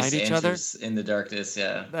how they voice find each other in the darkness.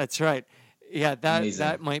 Yeah, that's right. Yeah, Amazing.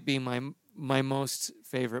 that might be my most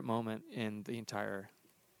favorite moment in the entire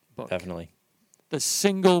book. Definitely. The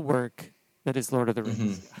single work that is Lord of the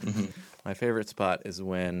Rings. My favorite spot is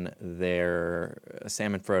when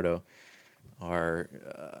Sam and Frodo are,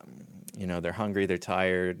 they're hungry, they're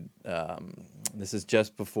tired. This is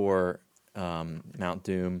just before Mount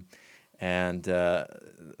Doom, and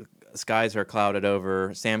skies are clouded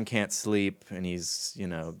over. Sam can't sleep, and he's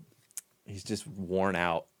just worn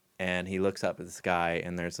out. And he looks up at the sky,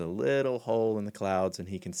 and there's a little hole in the clouds, and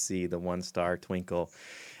he can see the one star twinkle.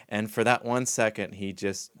 And for that 1 second, he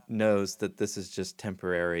just knows that this is just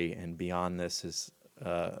temporary, and beyond this is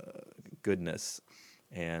goodness.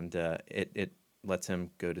 And it lets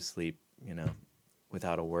him go to sleep,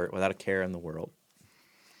 without a word, without a care in the world.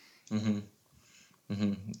 Mm-hmm.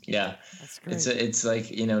 Mm-hmm. Yeah, that's great. It's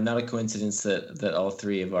like, not a coincidence that all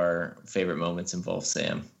three of our favorite moments involve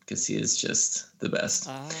Sam, because he is just the best.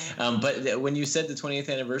 But when you said the 20th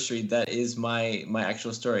anniversary, that is my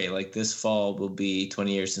actual story. Like, this fall will be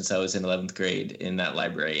 20 years since I was in 11th grade in that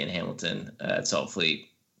library in Hamilton at Saltfleet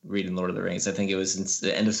reading Lord of the Rings. I think it was in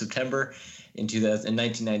the end of September in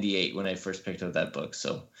 1998 when I first picked up that book.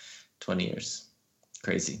 So 20 years.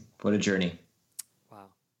 Crazy. What a journey.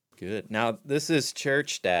 Good. Now, this is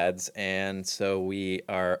Church Dads, and so we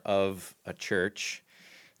are of a church.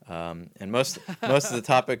 And most of the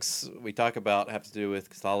topics we talk about have to do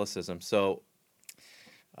with Catholicism. So,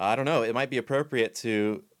 I don't know, it might be appropriate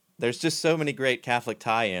there's just so many great Catholic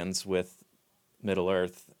tie-ins with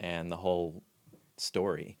Middle-earth and the whole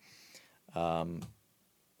story.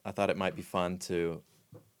 I thought it might be fun to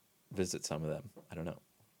visit some of them. I don't know.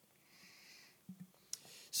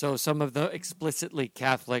 So some of the explicitly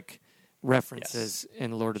Catholic references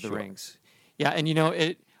in Lord of the Rings. Yeah, and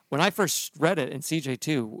when I first read it, and CJ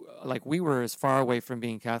too, like, we were as far away from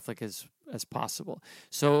being Catholic as possible.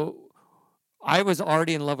 So I was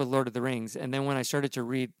already in love with Lord of the Rings, and then when I started to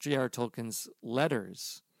read J.R. Tolkien's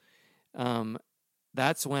letters,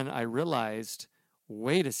 that's when I realized,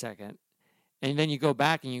 wait a second. And then you go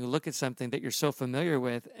back and you look at something that you're so familiar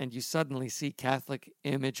with, and you suddenly see Catholic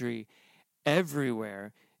imagery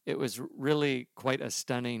everywhere. It was really quite a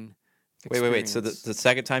stunning experience. Wait. So the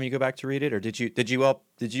second time you go back to read it, or did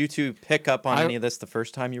you two pick up on any of this the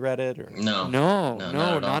first time you read it? Or? No,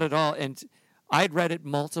 not at all. And I'd read it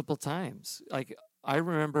multiple times. Like, I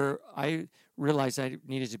remember I realized I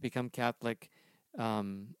needed to become Catholic.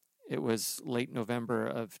 It was late November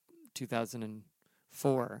of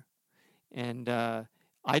 2004. And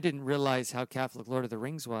I didn't realize how Catholic Lord of the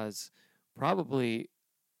Rings was probably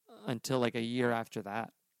until like a year after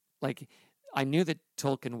that. Like, I knew that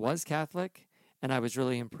Tolkien was Catholic, and I was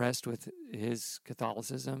really impressed with his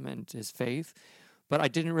Catholicism and his faith, but I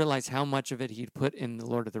didn't realize how much of it he'd put in the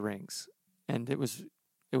Lord of the Rings. And it was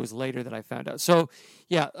later that I found out. So,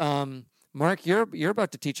 yeah, Mark, you're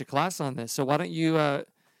about to teach a class on this. So why don't you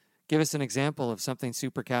give us an example of something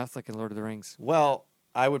super Catholic in Lord of the Rings? Well,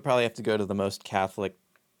 I would probably have to go to the most Catholic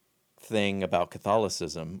thing about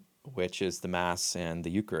Catholicism, which is the Mass and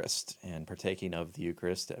the Eucharist, and partaking of the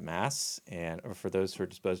Eucharist at Mass, or for those who are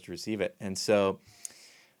disposed to receive it. And so,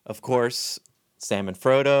 of course, Sam and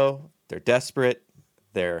Frodo, they're desperate,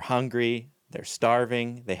 they're hungry, they're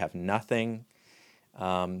starving, they have nothing.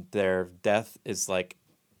 Their death is like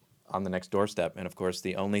on the next doorstep, and of course,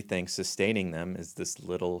 the only thing sustaining them is this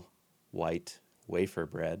little white wafer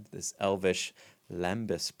bread, this elvish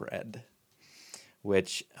lembas bread,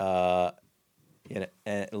 which Lembas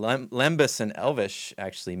in Elvish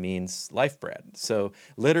actually means life bread. So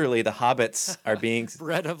literally, the hobbits are being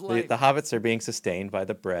bread of life. The hobbits are being sustained by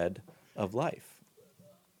the bread of life.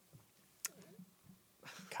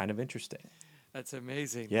 Kind of interesting. That's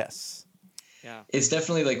amazing. Yes. Yeah. It's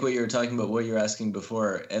definitely like what you were talking about, what you were asking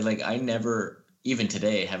before. And like, I never, even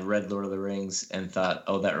today, have read Lord of the Rings and thought,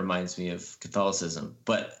 oh, that reminds me of Catholicism.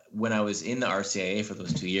 But when I was in the RCIA for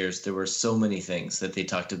those 2 years, there were so many things that they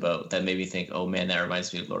talked about that made me think, oh man, that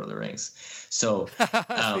reminds me of Lord of the Rings. So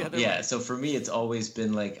yeah, so for me, it's always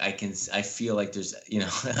been like, I feel like there's,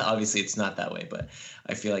 obviously it's not that way, but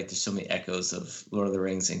I feel like there's so many echoes of Lord of the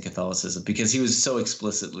Rings and Catholicism, because he was so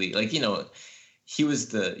explicitly like, he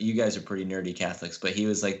was you guys are pretty nerdy Catholics, but he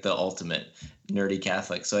was like the ultimate nerdy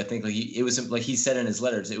Catholic. So I think like it was like he said in his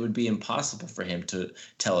letters, it would be impossible for him to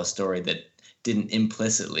tell a story that didn't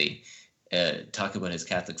implicitly talk about his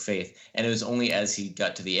Catholic faith. And it was only as he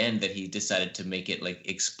got to the end that he decided to make it like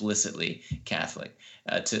explicitly Catholic,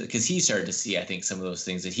 because he started to see, I think, some of those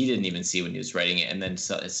things that he didn't even see when he was writing it, and then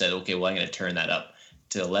said, okay, well, I'm going to turn that up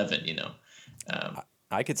to 11.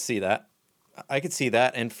 I could see that.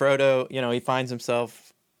 And Frodo, he finds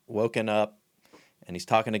himself woken up and he's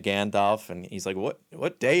talking to Gandalf and he's like,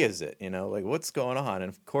 what day is it? Like, what's going on?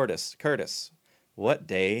 And Curtis, what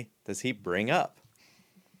day does he bring up?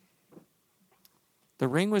 The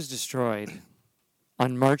ring was destroyed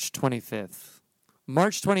on March 25th.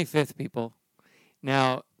 March 25th, people.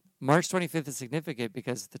 Now, March 25th is significant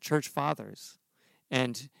because the church fathers,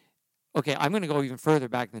 and okay, I'm going to go even further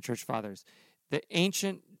back in the church fathers. The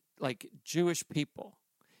ancient Jewish people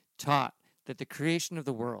taught that the creation of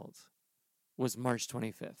the world was March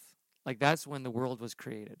 25th. Like, that's when the world was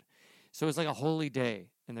created. So it was like a holy day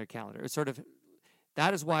in their calendar. It's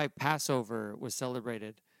that is why Passover was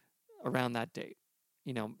celebrated around that date.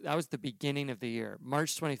 That was the beginning of the year,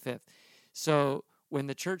 March 25th. So when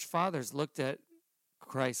the church fathers looked at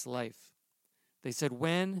Christ's life, they said,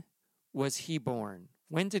 when was he born?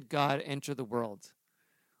 When did God enter the world?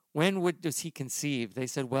 When was he conceived? They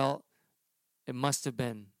said, well, it must have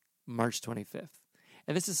been March 25th.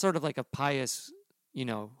 And this is sort of like a pious,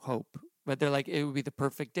 hope. But they're like, it would be the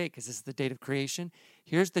perfect date because this is the date of creation.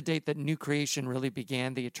 Here's the date that new creation really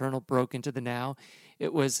began. The eternal broke into the now.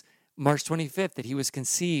 It was March 25th that he was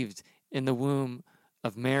conceived in the womb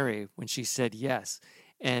of Mary when she said yes.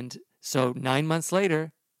 And so 9 months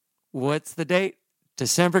later, what's the date?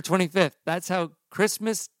 December 25th. That's how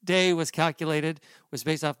Christmas Day was calculated, was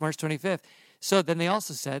based off March 25th. So then they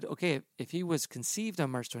also said, okay, if he was conceived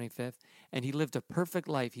on March 25th and he lived a perfect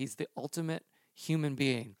life, he's the ultimate human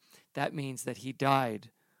being. That means that he died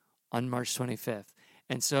on March 25th.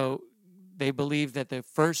 And so they believe that the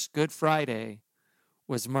first Good Friday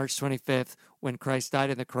was March 25th when Christ died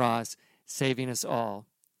on the cross, saving us all.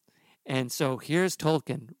 And so here's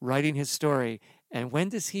Tolkien writing his story. And when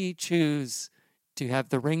does he choose to have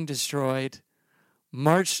the ring destroyed?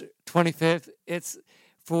 March 25th. It's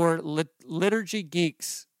for liturgy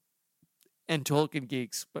geeks and Tolkien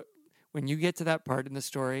geeks. But when you get to that part in the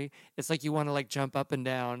story, it's like you want to jump up and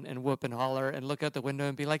down and whoop and holler and look out the window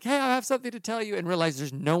and be like, hey, I have something to tell you, and realize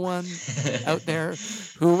there's no one out there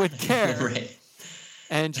who would care. Right.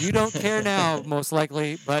 And you don't care now, most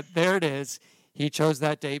likely, but there it is. He chose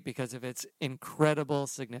that date because of its incredible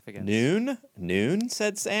significance. Noon,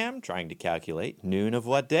 said Sam, trying to calculate. Noon of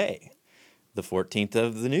what day? The 14th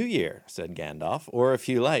of the new year, said Gandalf, or if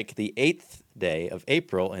you like, the 8th day of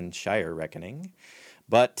April in Shire reckoning.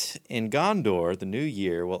 But in Gondor, the new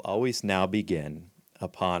year will always now begin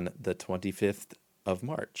upon the 25th of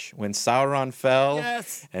March, when Sauron fell,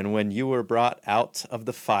 yes, and when you were brought out of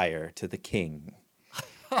the fire to the king.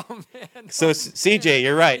 Oh, man. So, CJ,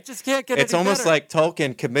 you're right. It just can't get It's any almost better. like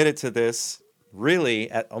Tolkien committed to this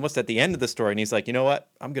really almost at the end of the story, and he's like, you know what?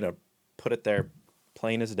 I'm going to put it there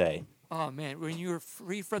plain as day. Oh, man, when you were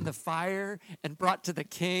free from the fire and brought to the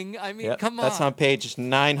king, I mean, Yep, come on. that's on page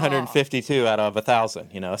 952 out of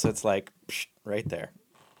 1,000, so it's like right there.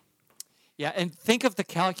 Yeah, and think of the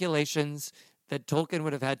calculations that Tolkien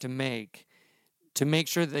would have had to make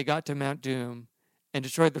sure that they got to Mount Doom and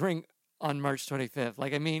destroyed the ring on March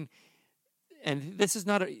 25th. And this is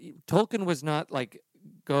not Tolkien was not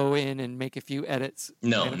go in and make a few edits.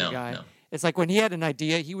 No. It's like when he had an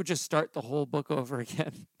idea, he would just start the whole book over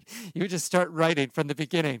again. He would just start writing from the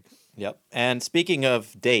beginning. Yep. And speaking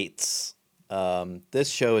of dates, this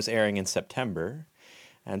show is airing in September.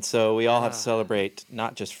 And so we all have to celebrate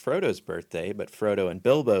not just Frodo's birthday, but Frodo and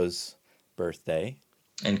Bilbo's birthday.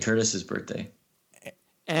 And Curtis's birthday.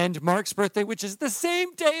 And Mark's birthday, which is the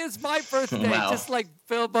same day as my birthday, Wow. just like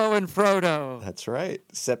Bilbo and Frodo. That's right.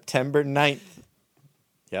 September 9th.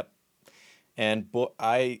 And one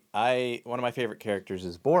of my favorite characters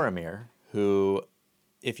is Boromir, who,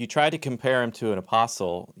 if you try to compare him to an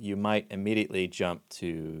apostle, you might immediately jump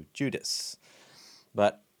to Judas.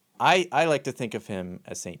 But I like to think of him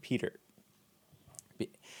as Saint Peter,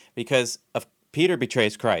 because Peter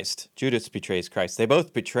betrays Christ, Judas betrays Christ. They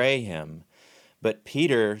both betray him, but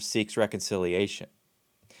Peter seeks reconciliation.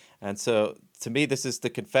 And so, to me, this is the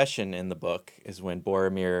confession in the book, is when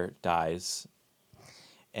Boromir dies.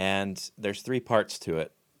 And there's 3 parts to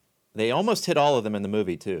it. They almost hit all of them in the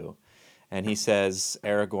movie, too. And he says,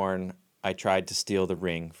 Aragorn, I tried to steal the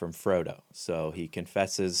ring from Frodo. So he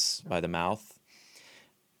confesses by the mouth.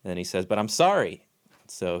 Then he says, but I'm sorry.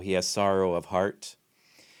 So he has sorrow of heart.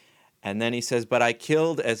 And then he says, but I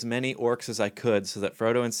killed as many orcs as I could so that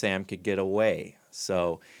Frodo and Sam could get away.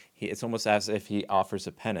 So it's almost as if he offers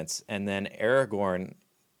a penance. And then Aragorn,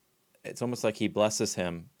 it's almost like he blesses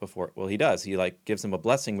him before, well, he does. He gives him a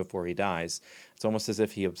blessing before he dies. It's almost as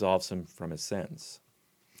if he absolves him from his sins.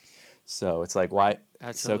 So it's like, why?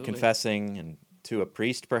 Absolutely. So confessing and to a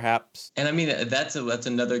priest, perhaps. And I mean, that's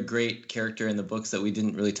another great character in the books that we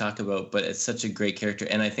didn't really talk about, but it's such a great character.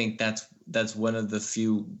 And I think that's one of the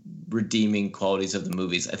few redeeming qualities of the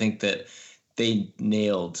movies. I think that they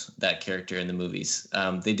nailed that character in the movies.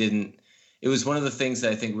 They didn't. It was one of the things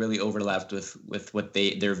that I think really overlapped with what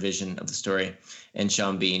their vision of the story. And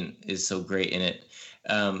Sean Bean is so great in it.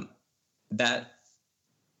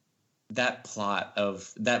 That plot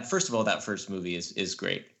of that, first of all, that first movie is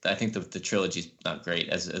great. I think the trilogy's not great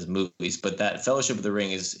as movies, but that Fellowship of the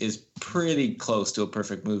Ring is pretty close to a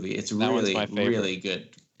perfect movie. It's really, really good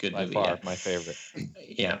by movie. Far, Yeah. my favorite.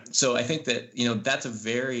 Yeah. So I think that, that's a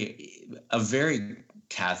very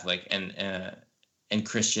Catholic and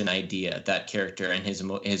Christian idea, that character and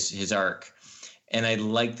his arc. And I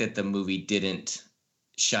like that the movie didn't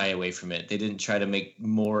shy away from it. They didn't try to make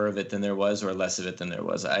more of it than there was or less of it than there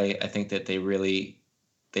was. I think that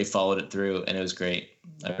they followed it through, and it was great.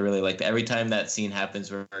 I really liked it. Every time that scene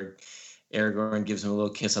happens where Aragorn gives him a little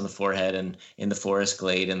kiss on the forehead and in the forest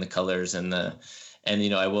glade and the colors and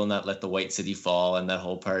I will not let the white city fall, and that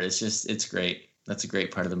whole part, it's great. That's a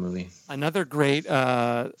great part of the movie. Another great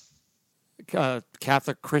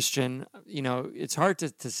Catholic Christian, it's hard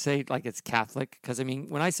to say like it's Catholic, because I mean,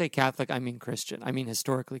 when I say Catholic, I mean Christian. I mean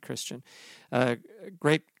historically Christian.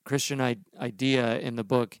 Great Christian idea in the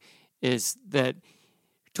book is that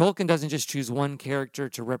Tolkien doesn't just choose one character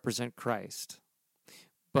to represent Christ,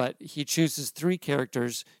 but he chooses 3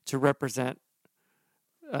 characters to represent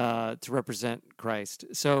Christ.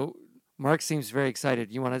 So Mark seems very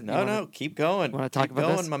excited. You want to? No, keep going. Want to talk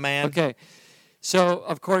about this? My man. Okay. So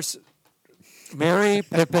of course, Merry,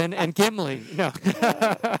 Pippin, and Gimli.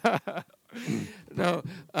 No,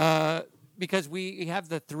 because we have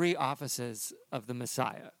the 3 offices of the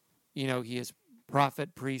Messiah. He is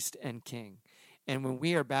prophet, priest, and king. And when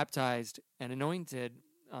we are baptized and anointed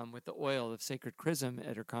with the oil of sacred chrism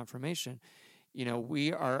at our confirmation,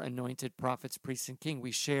 we are anointed prophets, priests, and king.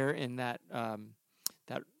 We share in that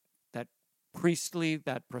that priestly,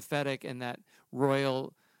 that prophetic, and that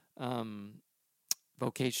royal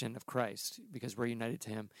vocation of Christ, because we're united to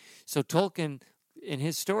him. So Tolkien, in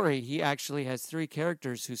his story, he actually has 3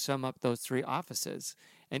 characters who sum up those 3 offices,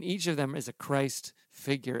 and each of them is a Christ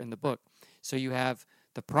figure in the book. So you have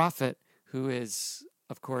the prophet, who is,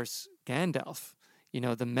 of course, Gandalf,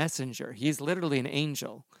 the messenger. He's literally an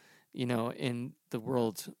angel, in the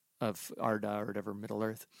world of Arda or whatever, Middle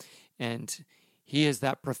Earth. And he is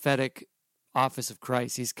that prophetic office of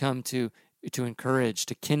Christ. He's come to encourage,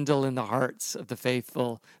 to kindle in the hearts of the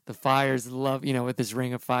faithful the fires of love, with his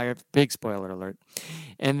ring of fire. Big spoiler alert.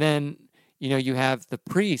 And then, you have the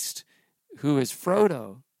priest, who is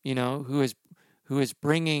Frodo, who is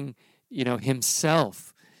bringing,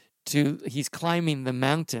 himself he's climbing the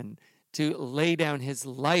mountain to lay down his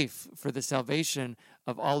life for the salvation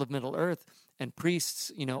of all of Middle Earth. And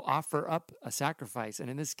priests, offer up a sacrifice. And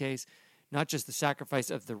in this case, not just the sacrifice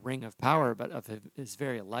of the ring of power, but of his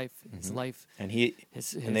very life, his life. And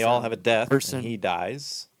and they all have a death, person. And he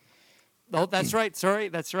dies. Oh, that's right. Sorry,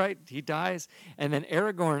 that's right. He dies. And then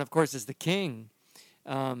Aragorn, of course, is the king.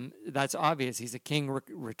 That's obvious. He's a king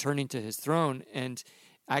returning to his throne. And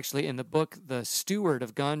actually, in the book, the steward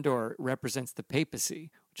of Gondor represents the papacy,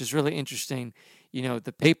 which is really interesting.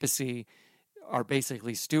 The papacy are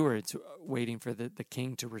basically stewards waiting for the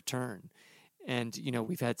king to return. And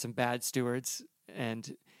we've had some bad stewards,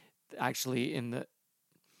 and actually in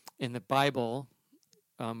the Bible,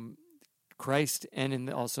 Christ, and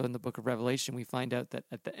also in the book of Revelation, we find out that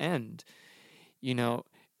at the end,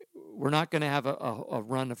 we're not going to have a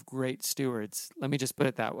run of great stewards. Let me just put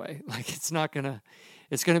it that way. Like it's going to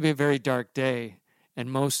be a very dark day,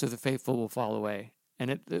 and most of the faithful will fall away. And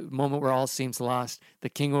at the moment where all seems lost, the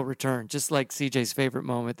king will return, just like CJ's favorite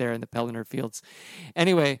moment there in the Pelennor Fields.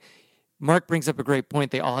 Anyway, Mark brings up a great point.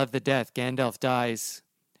 They all have the death. Gandalf dies,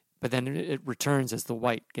 but then it returns as the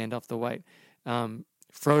White, Gandalf the White.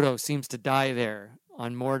 Frodo seems to die there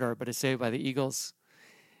on Mordor, but is saved by the eagles.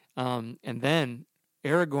 And then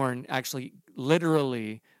Aragorn actually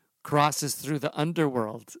literally crosses through the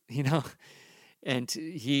underworld, and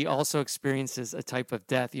he also experiences a type of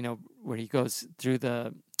death, where he goes through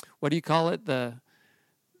what do you call it? The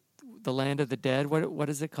land of the dead. What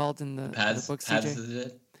is it called in the book,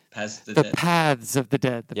 CJ? Paths of the dead. Paths of the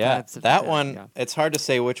dead. That one, yeah. It's hard to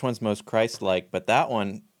say which one's most Christ-like, but that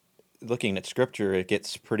one, looking at Scripture, it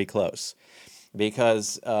gets pretty close.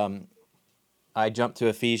 Because I jumped to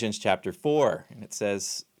Ephesians chapter 4, and it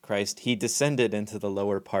says, Christ, he descended into the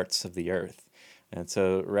lower parts of the earth. And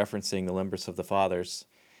so referencing the limbers of the fathers.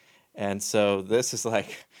 And so this is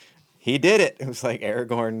like, he did it. It was like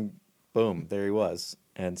Aragorn, boom, there he was.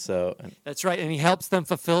 And so... That's right, and he helps them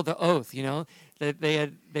fulfill the oath,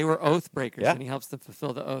 They were oath breakers, yeah. And he helps them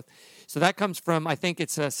fulfill the oath. So that comes from, I think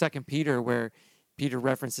it's 2 Peter, where Peter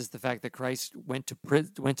references the fact that Christ went to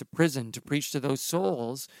prison to preach to those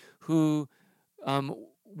souls who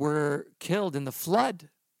were killed in the flood.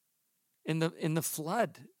 In the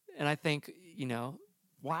flood. And I think,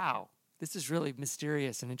 wow, this is really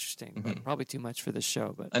mysterious and interesting, but probably too much for this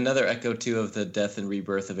show. But another echo too of the death and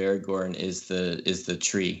rebirth of Aragorn is the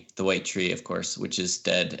tree, the white tree, of course, which is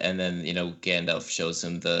dead. And then, Gandalf shows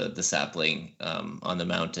him the sapling on the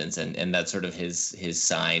mountains, and that's sort of his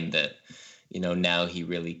sign that, now he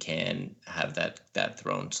really can have that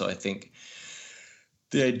throne. So I think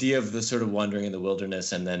the idea of the sort of wandering in the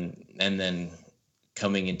wilderness and then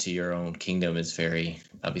coming into your own kingdom is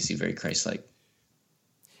obviously very Christ-like.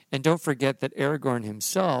 And don't forget that Aragorn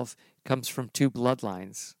himself comes from two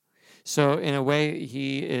bloodlines. So in a way,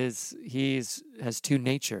 he has two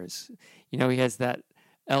natures. He has that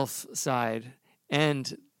elf side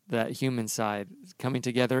and that human side coming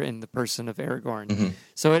together in the person of Aragorn. Mm-hmm.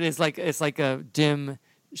 So it's like a dim,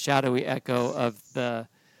 shadowy echo of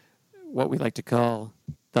what we like to call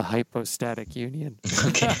the hypostatic union.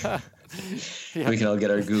 Okay. Yeah. We can all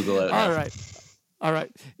get our Google out. All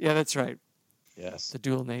right. Yeah, that's right. Yes. The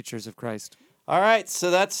dual natures of Christ. All right.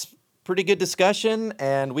 So that's pretty good discussion,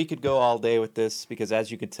 and we could go all day with this because,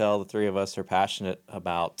 as you can tell, the three of us are passionate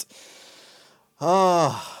about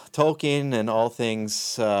Tolkien and all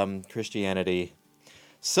things Christianity.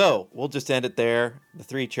 So we'll just end it there. The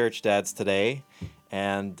three church dads today,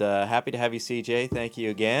 and happy to have you, CJ. Thank you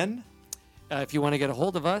again. If you want to get a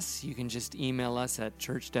hold of us, you can just email us at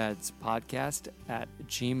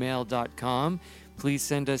churchdadspodcast@gmail.com. Please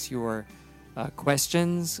send us your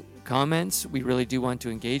questions, comments. We really do want to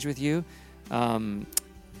engage with you, and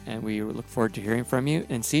we look forward to hearing from you.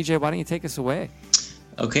 And CJ, why don't you take us away?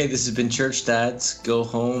 Okay, this has been Church Dads. Go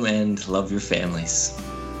home and love your families.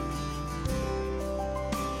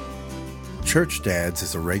 Church Dads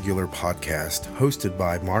is a regular podcast hosted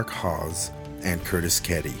by Mark Haas and Curtis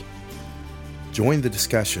Ketty. Join the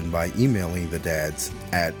discussion by emailing the dads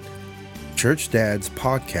at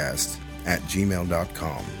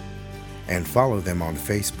churchdadspodcast@gmail.com and follow them on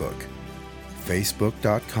Facebook,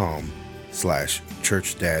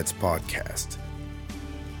 facebook.com/churchdadspodcast.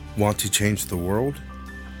 Want to change the world?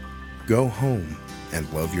 Go home and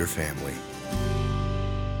love your family.